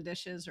doing the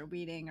dishes or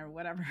weeding or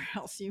whatever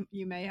else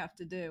you may have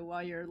to do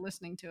while you're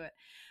listening to it.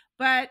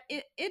 But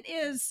it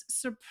is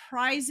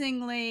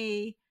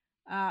surprisingly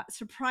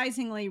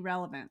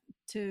relevant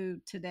to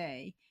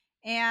today.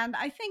 And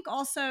I think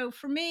also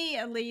for me,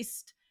 at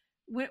least,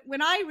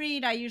 when I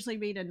read, I usually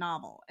read a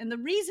novel. And the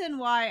reason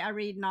why I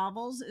read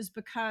novels is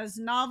because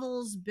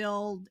novels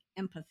build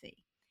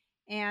empathy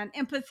and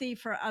empathy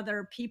for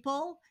other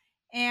people.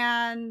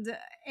 And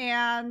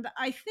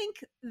I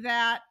think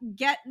that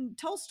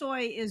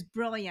Tolstoy is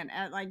brilliant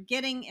at like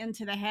getting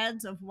into the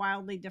heads of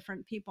wildly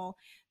different people.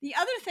 The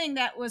other thing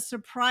that was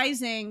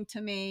surprising to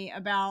me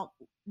about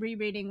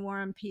rereading War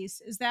and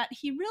Peace is that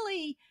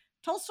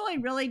Tolstoy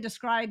really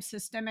describes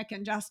systemic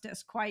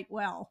injustice quite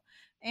well,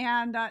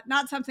 and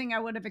not something I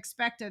would have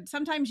expected.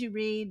 Sometimes you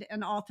read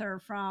an author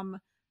from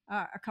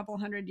a couple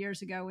hundred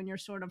years ago and you're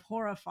sort of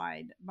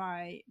horrified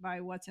by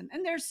what's in,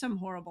 and there's some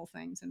horrible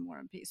things in War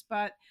and Peace,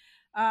 but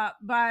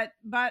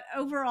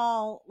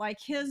overall, like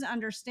his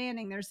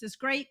understanding, there's this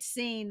great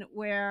scene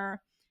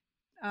where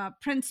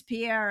Prince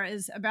Pierre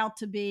is about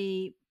to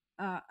be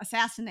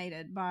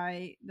assassinated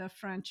by the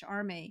French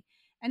army,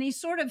 and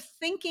he's sort of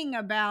thinking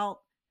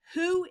about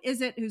who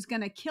is it who's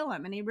going to kill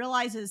him, and he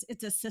realizes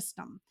it's a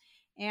system.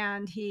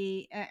 And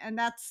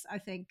that's, I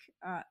think,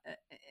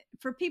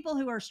 for people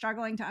who are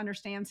struggling to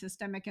understand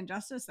systemic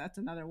injustice, that's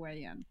another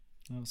way in.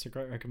 Oh, that's a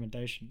great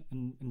recommendation.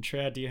 And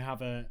Treya, do you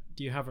have a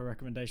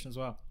recommendation as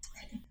well?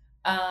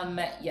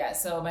 Yeah.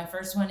 So my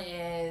first one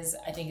is,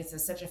 I think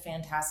it's such a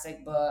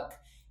fantastic book,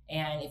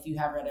 and if you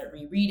have read it,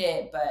 reread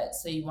it. But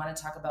So You Want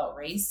to Talk About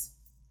Race,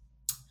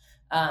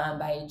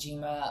 by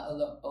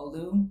Jima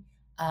Olu.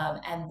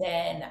 And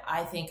then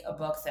I think a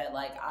book that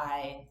like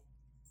I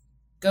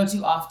go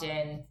to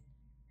often,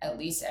 at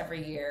least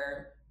every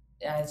year,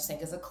 and I just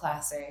think is a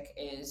classic,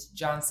 is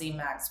John C.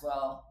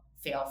 Maxwell,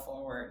 Fail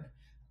Forward.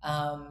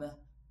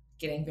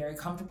 Getting very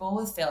comfortable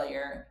with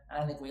failure.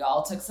 I think we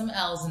all took some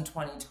L's in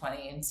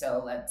 2020, and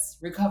so let's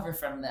recover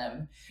from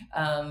them.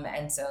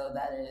 And so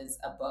that is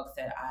a book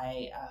that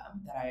I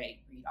read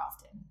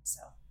often.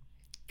 So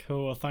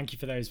cool. Well, thank you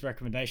for those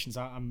recommendations.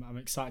 I'm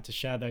excited to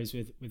share those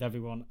with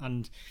everyone,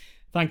 and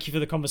thank you for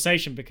the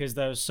conversation, because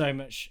there was so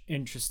much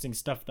interesting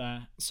stuff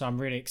there. So I'm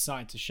really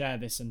excited to share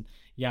this, and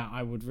yeah,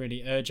 I would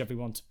really urge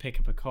everyone to pick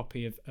up a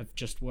copy of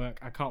Just Work.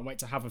 I can't wait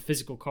to have a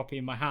physical copy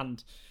in my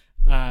hand,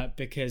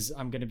 because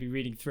I'm going to be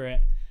reading through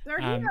it.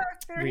 Reading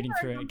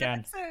through it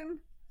again.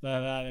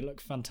 They look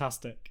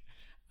fantastic.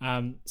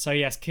 So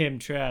yes, Kim,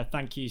 Treya,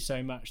 thank you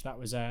so much. That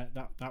was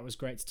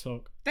great to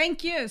talk.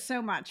 Thank you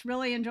so much.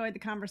 Really enjoyed the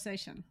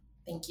conversation.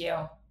 Thank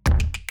you.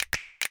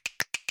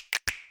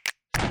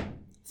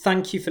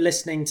 Thank you for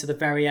listening to the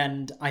very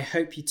end. I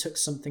hope you took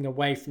something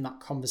away from that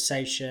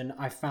conversation.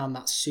 I found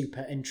that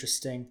super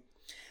interesting.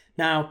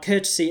 Now,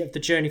 courtesy of the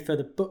Journey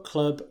Further Book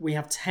Club, we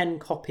have 10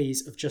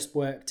 copies of Just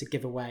Work to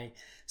give away.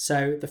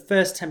 So the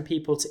first 10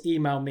 people to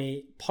email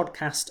me,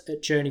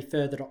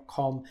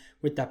 podcast@journeyfurther.com,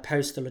 with their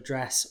postal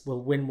address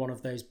will win one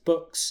of those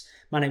books.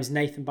 My name is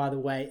Nathan, by the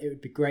way. It would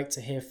be great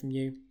to hear from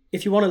you.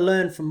 If you want to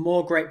learn from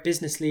more great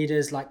business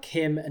leaders like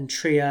Kim and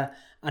Treya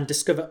and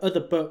discover other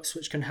books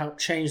which can help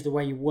change the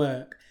way you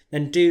work,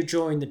 then do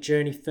join the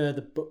Journey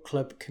Further Book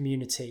Club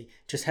community.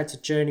 Just head to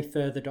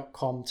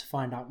journeyfurther.com to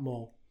find out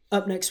more.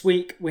 Up next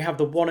week, we have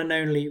the one and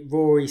only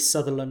Rory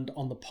Sutherland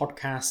on the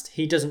podcast.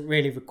 He doesn't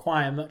really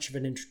require much of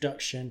an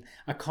introduction.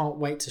 I can't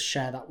wait to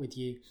share that with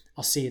you.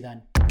 I'll see you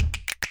then.